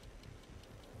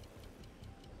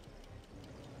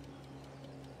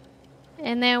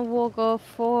 And then we'll go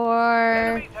for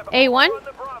Enemies have A1. overrun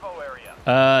the Bravo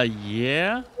area.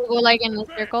 Yeah. We'll go like in a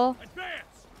circle.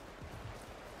 Advance!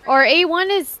 Or A1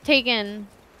 is taken.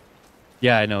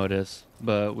 Yeah, I know it is,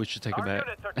 but we should take it Our back.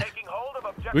 units are taking hold of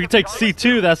Objective We can take Charlie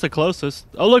C2. That's the closest.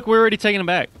 Oh, look, we're already taking it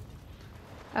back.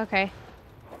 Okay.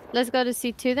 Let's go to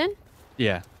C2 then.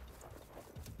 Yeah.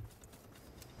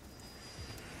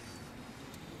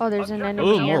 Oh, there's an enemy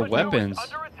Ooh, here. more weapons.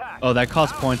 under attack. Oh, that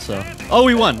costs points though. Oh,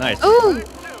 we won. Nice. Ooh,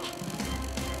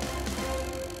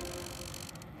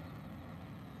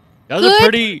 That was a good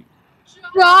pretty.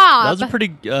 job. That was a pretty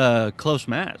close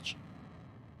match.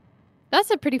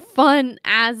 That's a pretty fun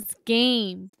ass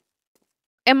game.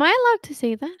 Am I allowed to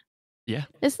say that? Yeah.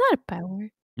 It's not a bad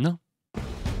word. No.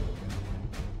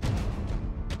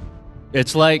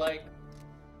 It's like.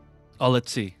 Oh,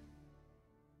 let's see.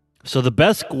 So the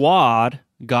best squad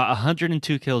got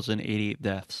 102 kills and 88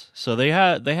 deaths. So they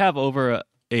have over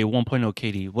a 1.0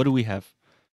 KD. What do we have?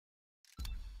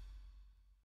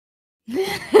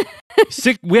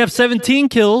 We have 17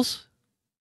 kills.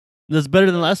 That's better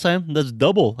than last time. That's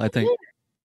double, I think.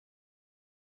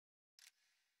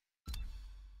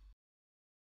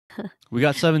 We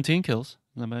got 17 kills.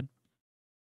 Not bad.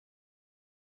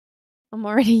 I'm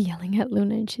already yelling at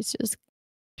Luna and she's just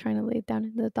trying to lay down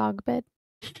in the dog bed.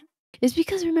 It's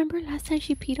because remember last time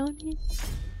she peed on me?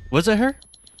 Was it her?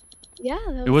 Yeah,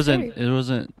 that It was wasn't. her. It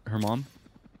wasn't her mom.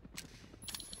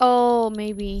 Oh,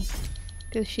 maybe.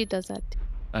 Because she does that too.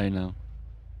 I know.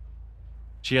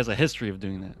 She has a history of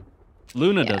doing that.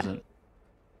 Luna Yeah. doesn't.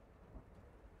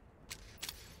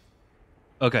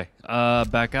 Okay.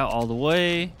 Back out all the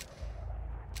way.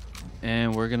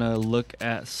 And we're gonna look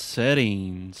at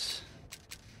settings.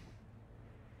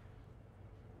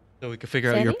 So we can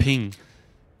figure out your ping.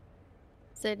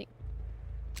 Setting.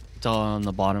 It's all on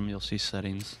the bottom. You'll see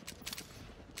settings.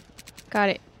 Got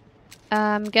it.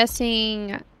 I'm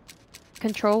guessing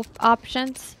control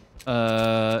options.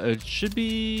 It should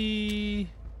be.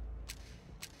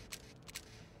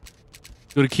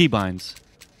 Go to keybinds.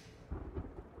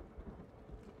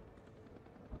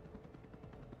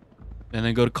 And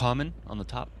then go to common on the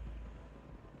top.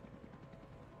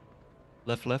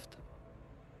 Left.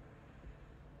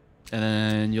 And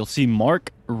then you'll see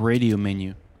mark radio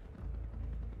menu.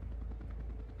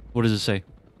 What does it say?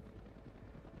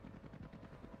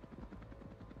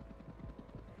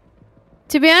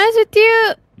 To be honest with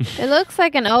you, it looks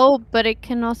like an O, but it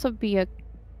can also be a...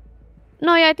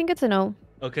 No, yeah, I think it's an O.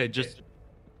 Okay, just...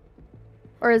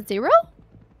 Or a 0?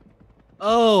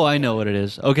 Oh, I know what it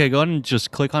is. Okay, go ahead and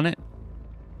just click on it.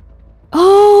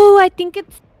 Oh, I think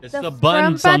it's It's the the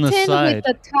buttons front on the button side. with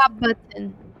the top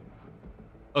button.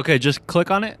 Okay, just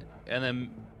click on it and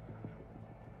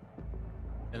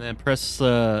then press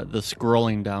the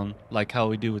scrolling down like how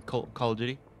we do with Call of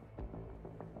Duty.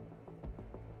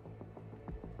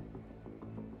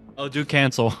 Oh, do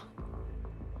cancel.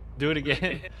 Do it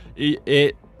again.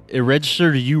 it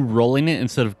registered you rolling it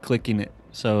instead of clicking it.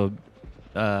 So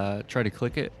try to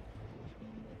click it.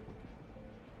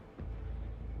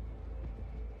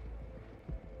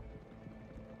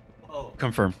 Oh,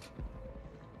 confirm.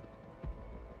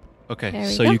 Okay, There we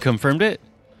so go. you confirmed it?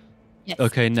 Yes.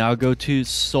 Okay, now go to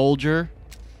soldier.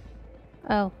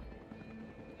 Oh.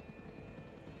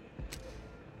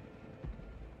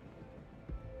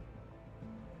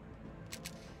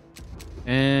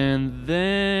 And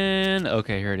then,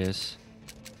 okay, here it is.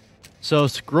 So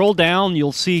scroll down,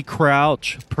 you'll see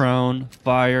crouch, prone,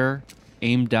 fire,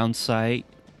 aim down sight,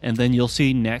 and then you'll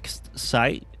see next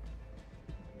site.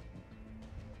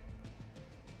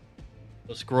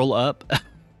 So scroll up.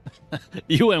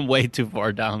 You went way too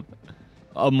far down.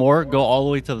 More, go all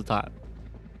the way to the top.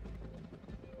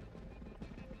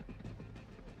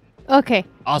 Okay.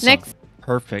 Awesome. Next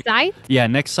Perfect. site? Yeah,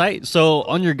 next site. So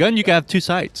on your gun, you can have 2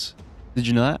 sights. Did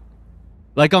you know that?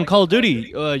 Like on Call of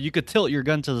Duty, you could tilt your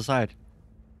gun to the side.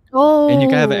 Oh. And you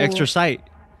can have an extra sight,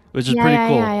 which is pretty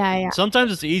cool. Yeah.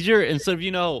 Sometimes it's easier instead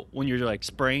of, when you're like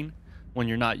spraying, when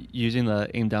you're not using the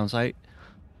aim down sight.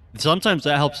 Sometimes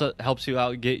that helps you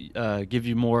out, give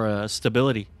you more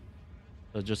stability.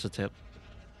 So just a tip,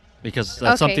 because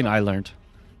that's something I learned.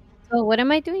 So what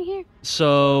am I doing here?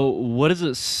 So what does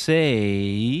it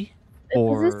say?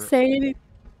 Does it say anything?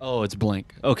 Oh, it's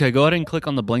blank. Okay, go ahead and click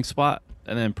on the blank spot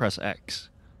and then press X.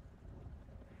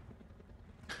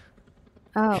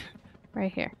 Oh,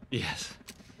 right here. Yes.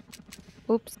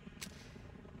 Oops.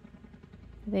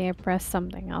 I think I pressed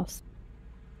something else.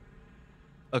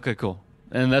 Okay, cool.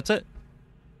 And that's it.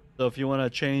 So if you want to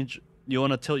change, you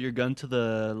want to tilt your gun to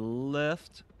the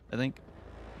left, I think.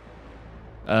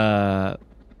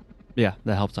 Yeah,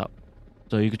 that helps out.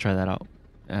 So you could try that out.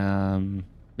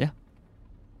 Yeah.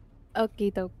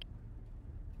 Okie dokie.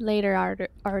 Later,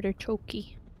 artichoke.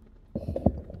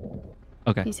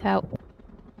 Okay. Peace out.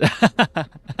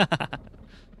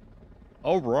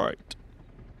 All right.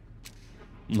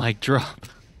 Mic drop.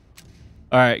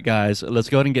 All right, guys, let's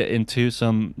go ahead and get into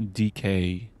some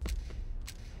DK.